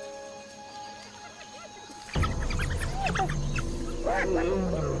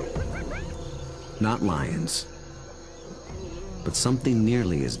 Not lions, but something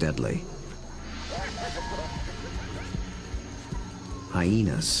nearly as deadly.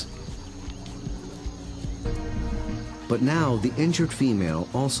 Hyenas. But now the injured female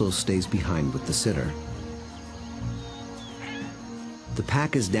also stays behind with the sitter. The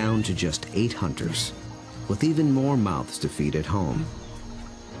pack is down to just 8 hunters, with even more mouths to feed at home.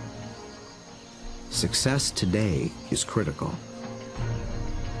 Success today is critical.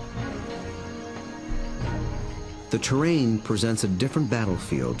 The terrain presents a different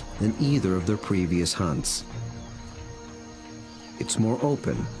battlefield than either of their previous hunts. It's more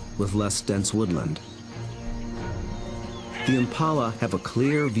open, with less dense woodland. The impala have a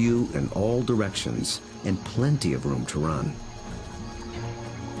clear view in all directions and plenty of room to run.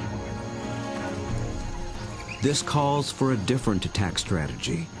 This calls for a different attack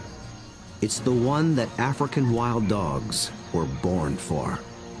strategy. It's the one that African wild dogs were born for.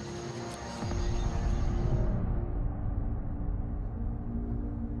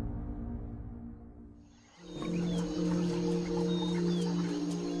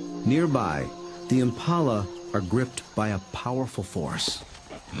 Nearby, the impala are gripped by a powerful force.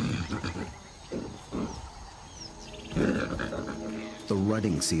 The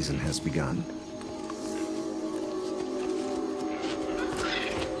rutting season has begun.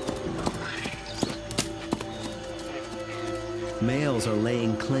 Males are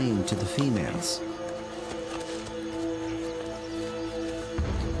laying claim to the females.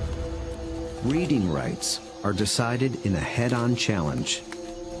 Breeding rights are decided in a head-on challenge.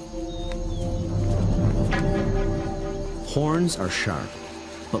 Horns are sharp,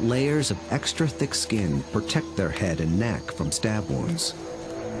 but layers of extra thick skin protect their head and neck from stab wounds.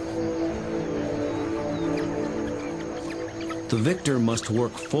 The victor must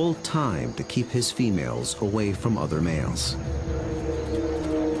work full time to keep his females away from other males.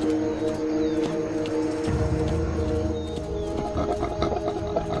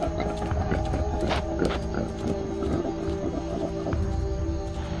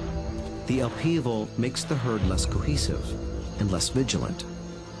 The upheaval makes the herd less cohesive and less vigilant.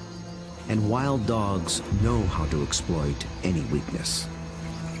 And wild dogs know how to exploit any weakness.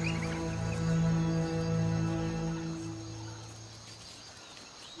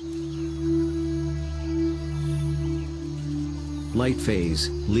 Lightphase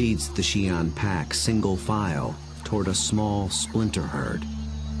leads the Xi'an pack single file toward a small splinter herd.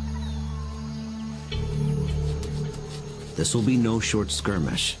 This will be no short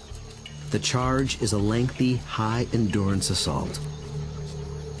skirmish. The charge is a lengthy, high-endurance assault.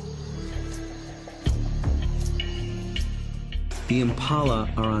 The impala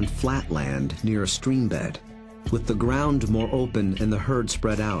are on flat land near a stream bed. With the ground more open and the herd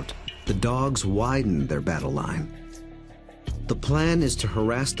spread out, the dogs widen their battle line. The plan is to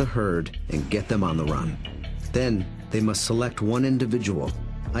harass the herd and get them on the run. Then they must select one individual,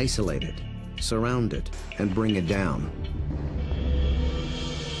 isolate it, surround it, and bring it down.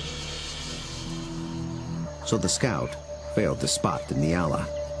 So the scout failed to spot the Nyala.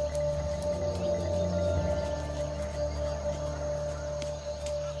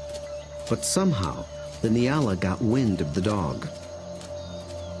 But somehow, the Nyala got wind of the dog.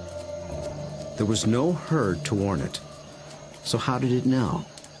 There was no herd to warn it. So how did it know?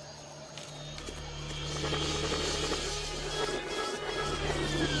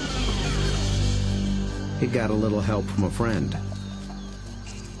 It got a little help from a friend.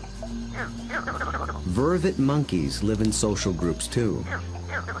 Vervet monkeys live in social groups too.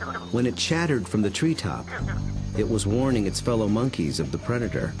 When it chattered from the treetop, it was warning its fellow monkeys of the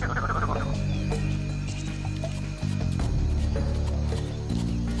predator.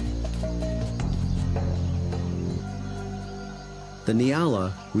 The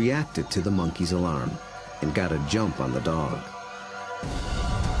Nyala reacted to the monkey's alarm and got a jump on the dog.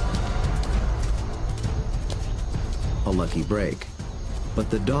 A lucky break. But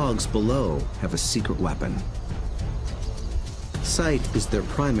the dogs below have a secret weapon. Sight is their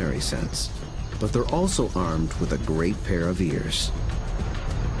primary sense, but they're also armed with a great pair of ears.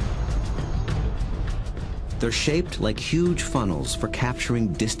 They're shaped like huge funnels for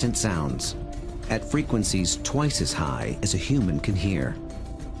capturing distant sounds, at frequencies twice as high as a human can hear.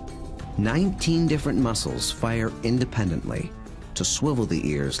 19 different muscles fire independently to swivel the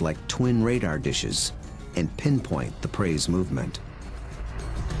ears like twin radar dishes and pinpoint the prey's movement.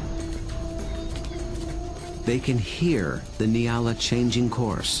 They can hear the Nyala changing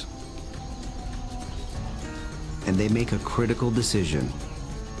course, and they make a critical decision.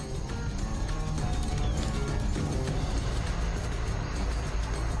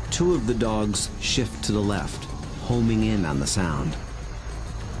 Two of the dogs shift to the left, homing in on the sound.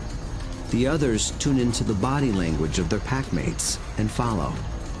 The others tune into the body language of their packmates and follow.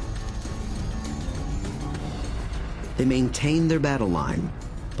 They maintain their battle line,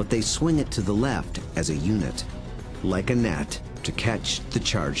 but they swing it to the left as a unit, like a net, to catch the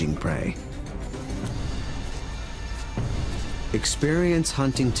charging prey. Experience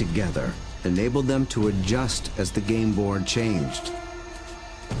hunting together enabled them to adjust as the game board changed.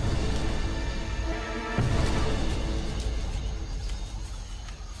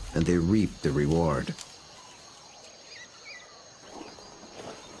 And they reaped the reward.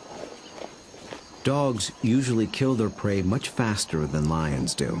 Dogs usually kill their prey much faster than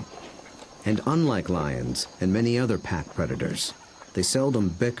lions do. And unlike lions and many other pack predators, they seldom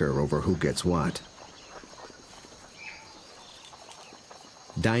bicker over who gets what.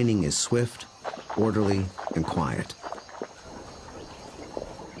 Dining is swift, orderly, and quiet.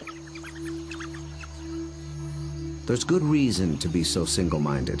 There's good reason to be so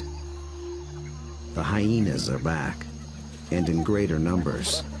single-minded. The hyenas are back, and in greater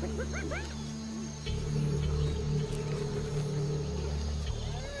numbers.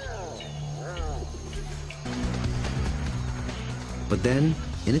 But then,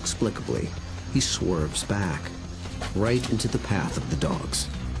 inexplicably, he swerves back, right into the path of the dogs.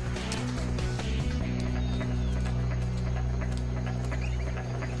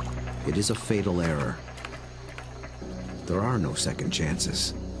 It is a fatal error. There are no second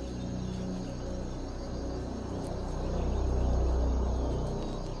chances.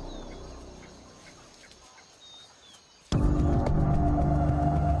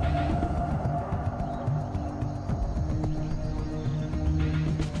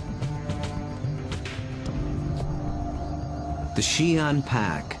 The Xi'an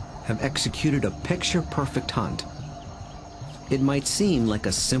pack have executed a picture-perfect hunt. It might seem like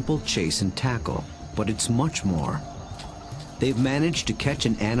a simple chase and tackle, but it's much more. They've managed to catch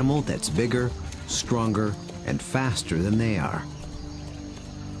an animal that's bigger, stronger, and faster than they are.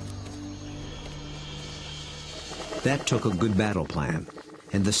 That took a good battle plan,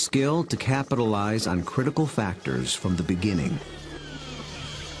 and the skill to capitalize on critical factors from the beginning.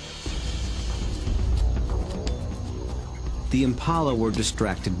 The impala were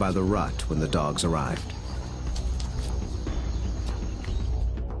distracted by the rut when the dogs arrived.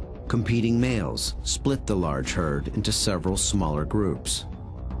 Competing males split the large herd into several smaller groups.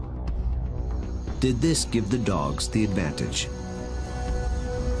 Did this give the dogs the advantage?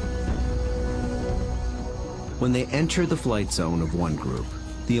 When they enter the flight zone of one group,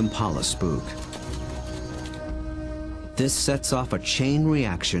 the impala spook. This sets off a chain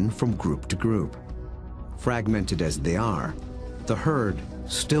reaction from group to group. Fragmented as they are, the herd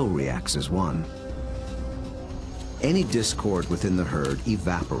still reacts as one. Any discord within the herd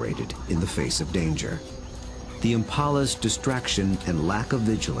evaporated in the face of danger. The impala's distraction and lack of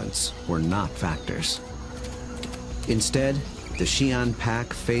vigilance were not factors. Instead, the Xi'an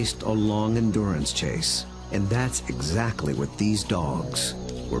pack faced a long endurance chase, and that's exactly what these dogs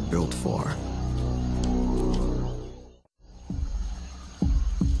were built for.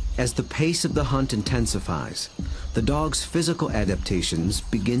 As the pace of the hunt intensifies, the dog's physical adaptations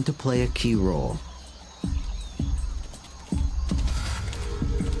begin to play a key role.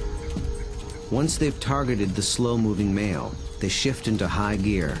 Once they've targeted the slow-moving male, they shift into high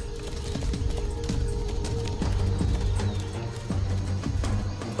gear.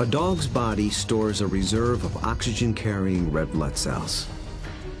 A dog's body stores a reserve of oxygen-carrying red blood cells.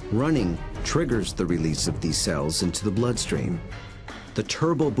 Running triggers the release of these cells into the bloodstream. The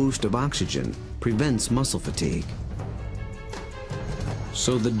turbo boost of oxygen prevents muscle fatigue.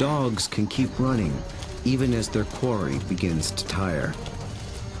 So the dogs can keep running even as their quarry begins to tire.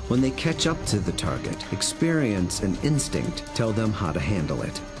 When they catch up to the target, experience and instinct tell them how to handle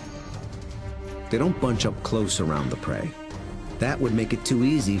it. They don't bunch up close around the prey. That would make it too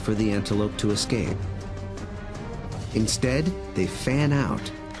easy for the antelope to escape. Instead, they fan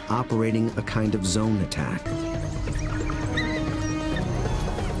out, operating a kind of zone attack.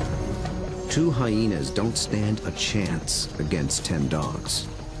 Two hyenas don't stand a chance against 10 dogs,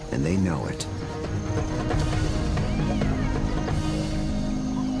 and they know it.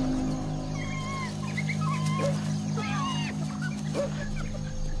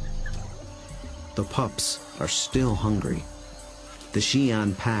 The pups are still hungry. The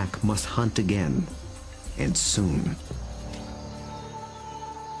Xi'an pack must hunt again, and soon.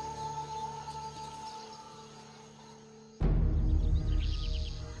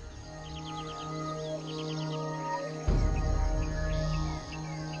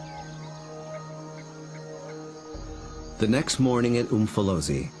 The next morning at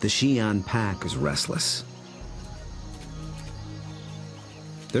Umfolozi, the Xi'an pack is restless.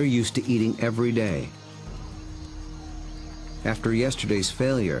 They're used to eating every day. After yesterday's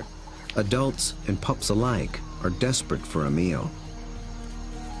failure, adults and pups alike are desperate for a meal.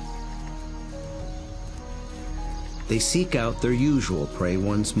 They seek out their usual prey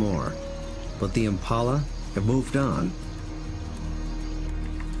once more, but the impala have moved on.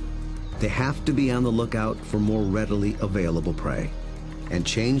 They have to be on the lookout for more readily available prey and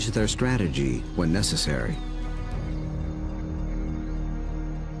change their strategy when necessary.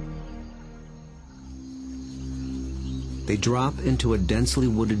 They drop into a densely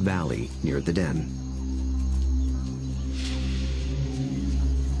wooded valley near the den.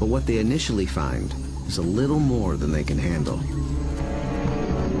 But what they initially find is a little more than they can handle.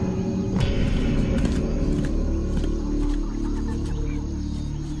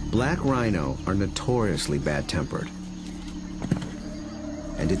 Black rhino are notoriously bad-tempered,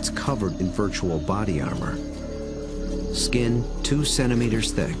 and it's covered in virtual body armor, skin 2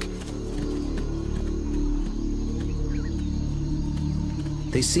 centimeters thick.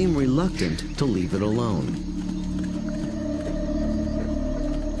 They seem reluctant to leave it alone.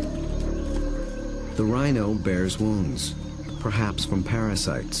 The rhino bears wounds, perhaps from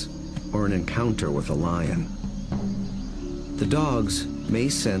parasites or an encounter with a lion. The dogs may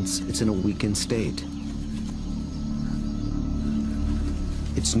sense it's in a weakened state.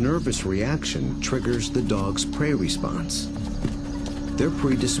 Its nervous reaction triggers the dog's prey response. They're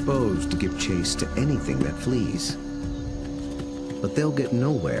predisposed to give chase to anything that flees. But they'll get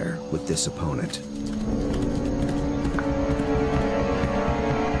nowhere with this opponent.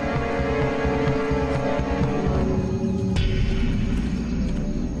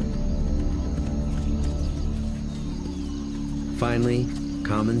 Finally,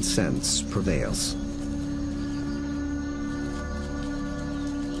 common sense prevails.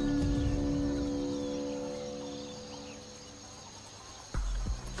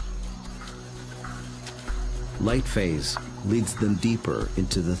 Light phase leads them deeper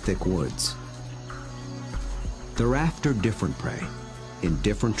into the thick woods. They're after different prey, in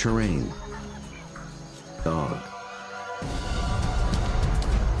different terrain. Dog.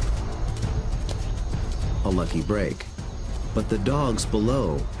 A lucky break. But the dogs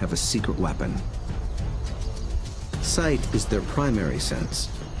below have a secret weapon. Sight is their primary sense,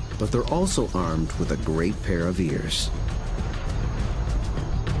 but they're also armed with a great pair of ears.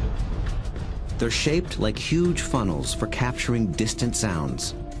 They're shaped like huge funnels for capturing distant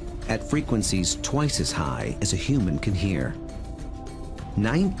sounds at frequencies twice as high as a human can hear.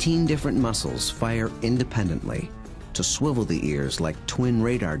 19 different muscles fire independently to swivel the ears like twin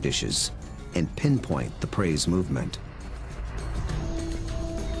radar dishes and pinpoint the prey's movement.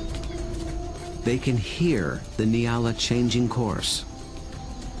 They can hear the Nyala changing course,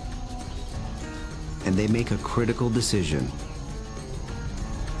 and they make a critical decision.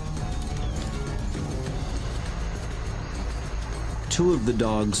 Two of the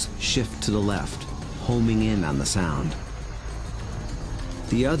dogs shift to the left, homing in on the sound.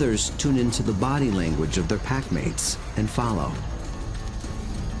 The others tune into the body language of their packmates and follow.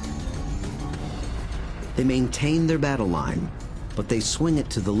 They maintain their battle line, but they swing it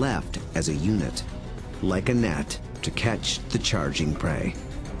to the left as a unit, like a net, to catch the charging prey.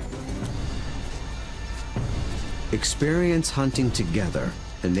 Experience hunting together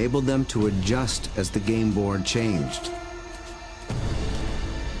enabled them to adjust as the game board changed.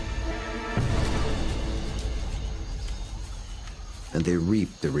 And they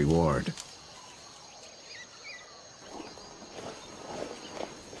reap the reward.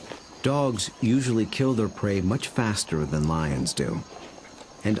 Dogs usually kill their prey much faster than lions do.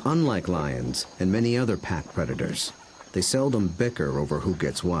 And unlike lions and many other pack predators, they seldom bicker over who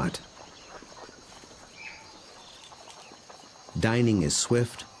gets what. Dining is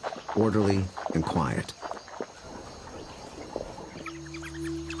swift, orderly, and quiet.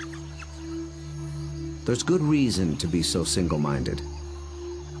 There's good reason to be so single-minded.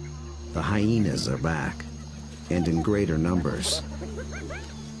 The hyenas are back, and in greater numbers.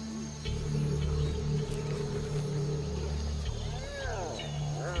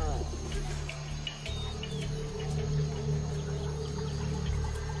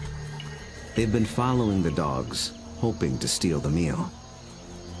 They've been following the dogs, hoping to steal the meal.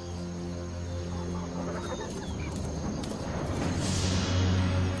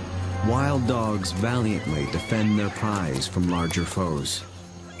 Wild dogs valiantly defend their prize from larger foes.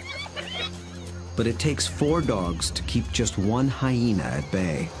 But it takes 4 dogs to keep just one hyena at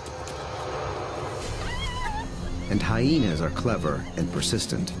bay. And hyenas are clever and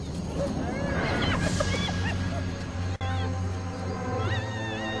persistent.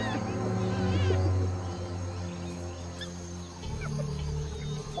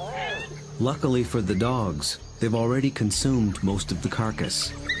 Luckily for the dogs, they've already consumed most of the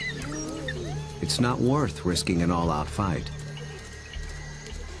carcass. It's not worth risking an all-out fight.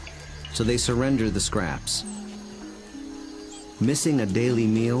 So they surrender the scraps. Missing a daily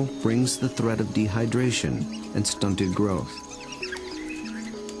meal brings the threat of dehydration and stunted growth.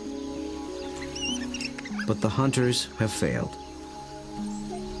 But the hunters have failed.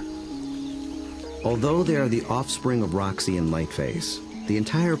 Although they are the offspring of Roxy and Lightface, the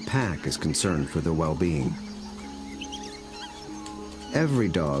entire pack is concerned for their well-being. Every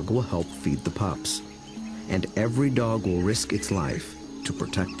dog will help feed the pups, and every dog will risk its life to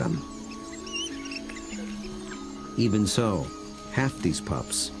protect them. Even so, half these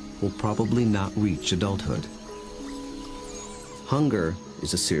pups will probably not reach adulthood. Hunger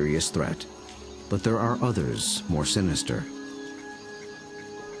is a serious threat, but there are others more sinister.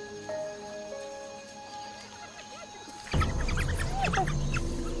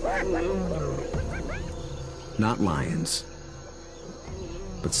 Not lions,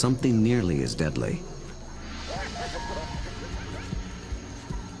 but something nearly as deadly.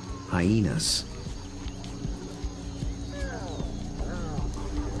 Hyenas.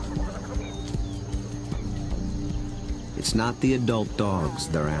 it's not the adult dogs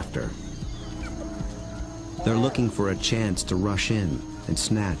they're after. They're looking for a chance to rush in and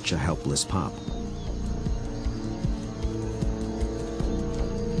snatch a helpless pup.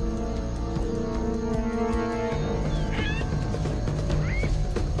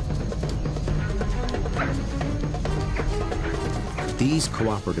 These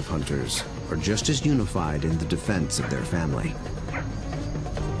cooperative hunters are just as unified in the defense of their family.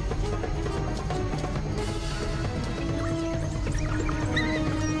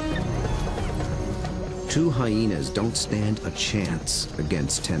 Two hyenas don't stand a chance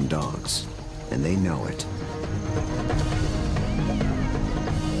against 10 dogs, and they know it.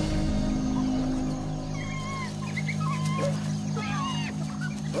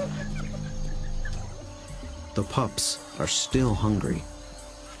 The pups are still hungry.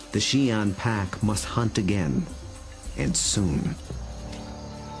 The Xi'an pack must hunt again, and soon.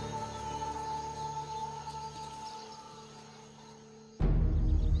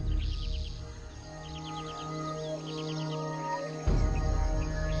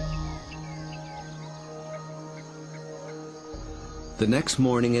 The next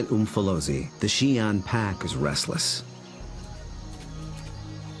morning at Umfolozi, the Xi'an pack is restless.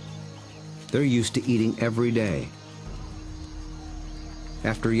 They're used to eating every day.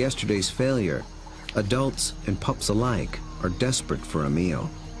 After yesterday's failure, adults and pups alike are desperate for a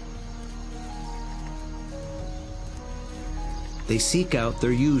meal. They seek out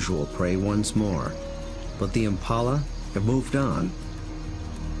their usual prey once more, but the impala have moved on.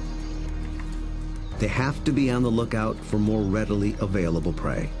 They have to be on the lookout for more readily available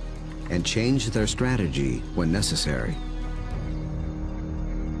prey and change their strategy when necessary.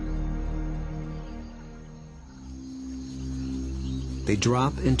 They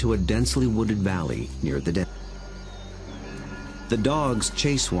drop into a densely wooded valley near the den. The dogs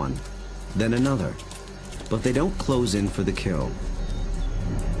chase one, then another, but they don't close in for the kill.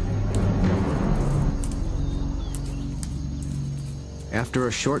 After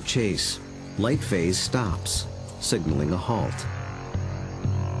a short chase, light phase stops, signaling a halt.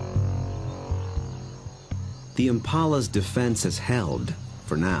 The impala's defense is held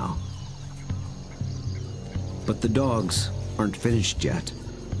for now, but the dogs aren't finished yet.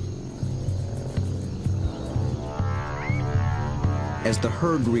 As the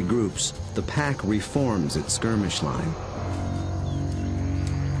herd regroups, the pack reforms its skirmish line.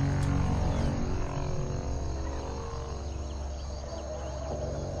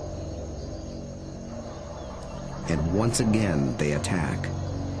 And once again, they attack.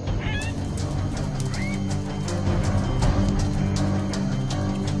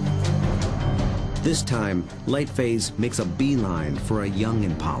 This time, Light Phase makes a beeline for a young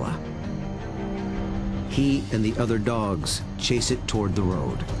impala. He and the other dogs chase it toward the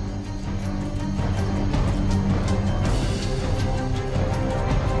road.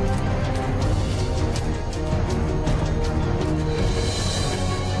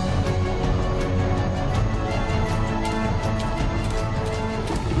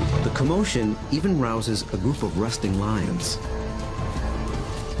 The commotion even rouses a group of resting lions.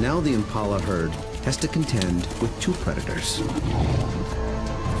 Now the impala herd has to contend with two predators.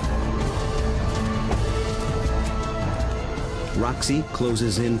 Roxy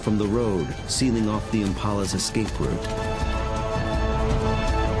closes in from the road, sealing off the impala's escape route.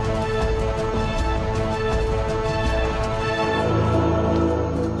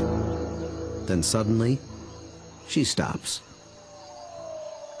 Then suddenly, she stops.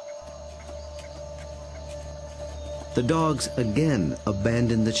 The dogs again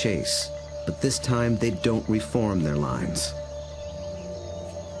abandon the chase, but this time they don't reform their lines.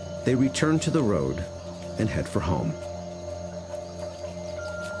 They return to the road and head for home.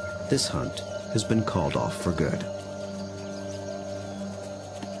 This hunt has been called off for good.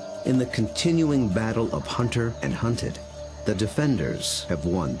 In the continuing battle of hunter and hunted, the defenders have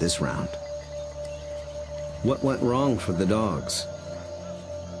won this round. What went wrong for the dogs?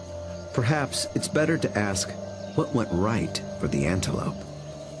 Perhaps it's better to ask, what went right for the antelope?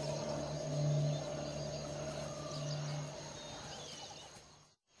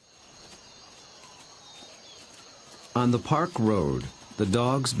 On the park road, the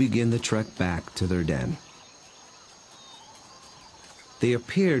dogs begin the trek back to their den. They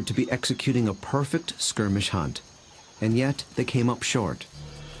appeared to be executing a perfect skirmish hunt, and yet they came up short.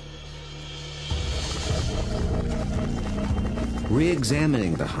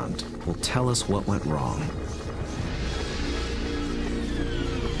 Re-examining the hunt will tell us what went wrong.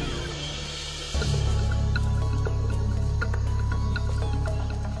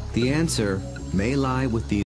 The answer may lie with the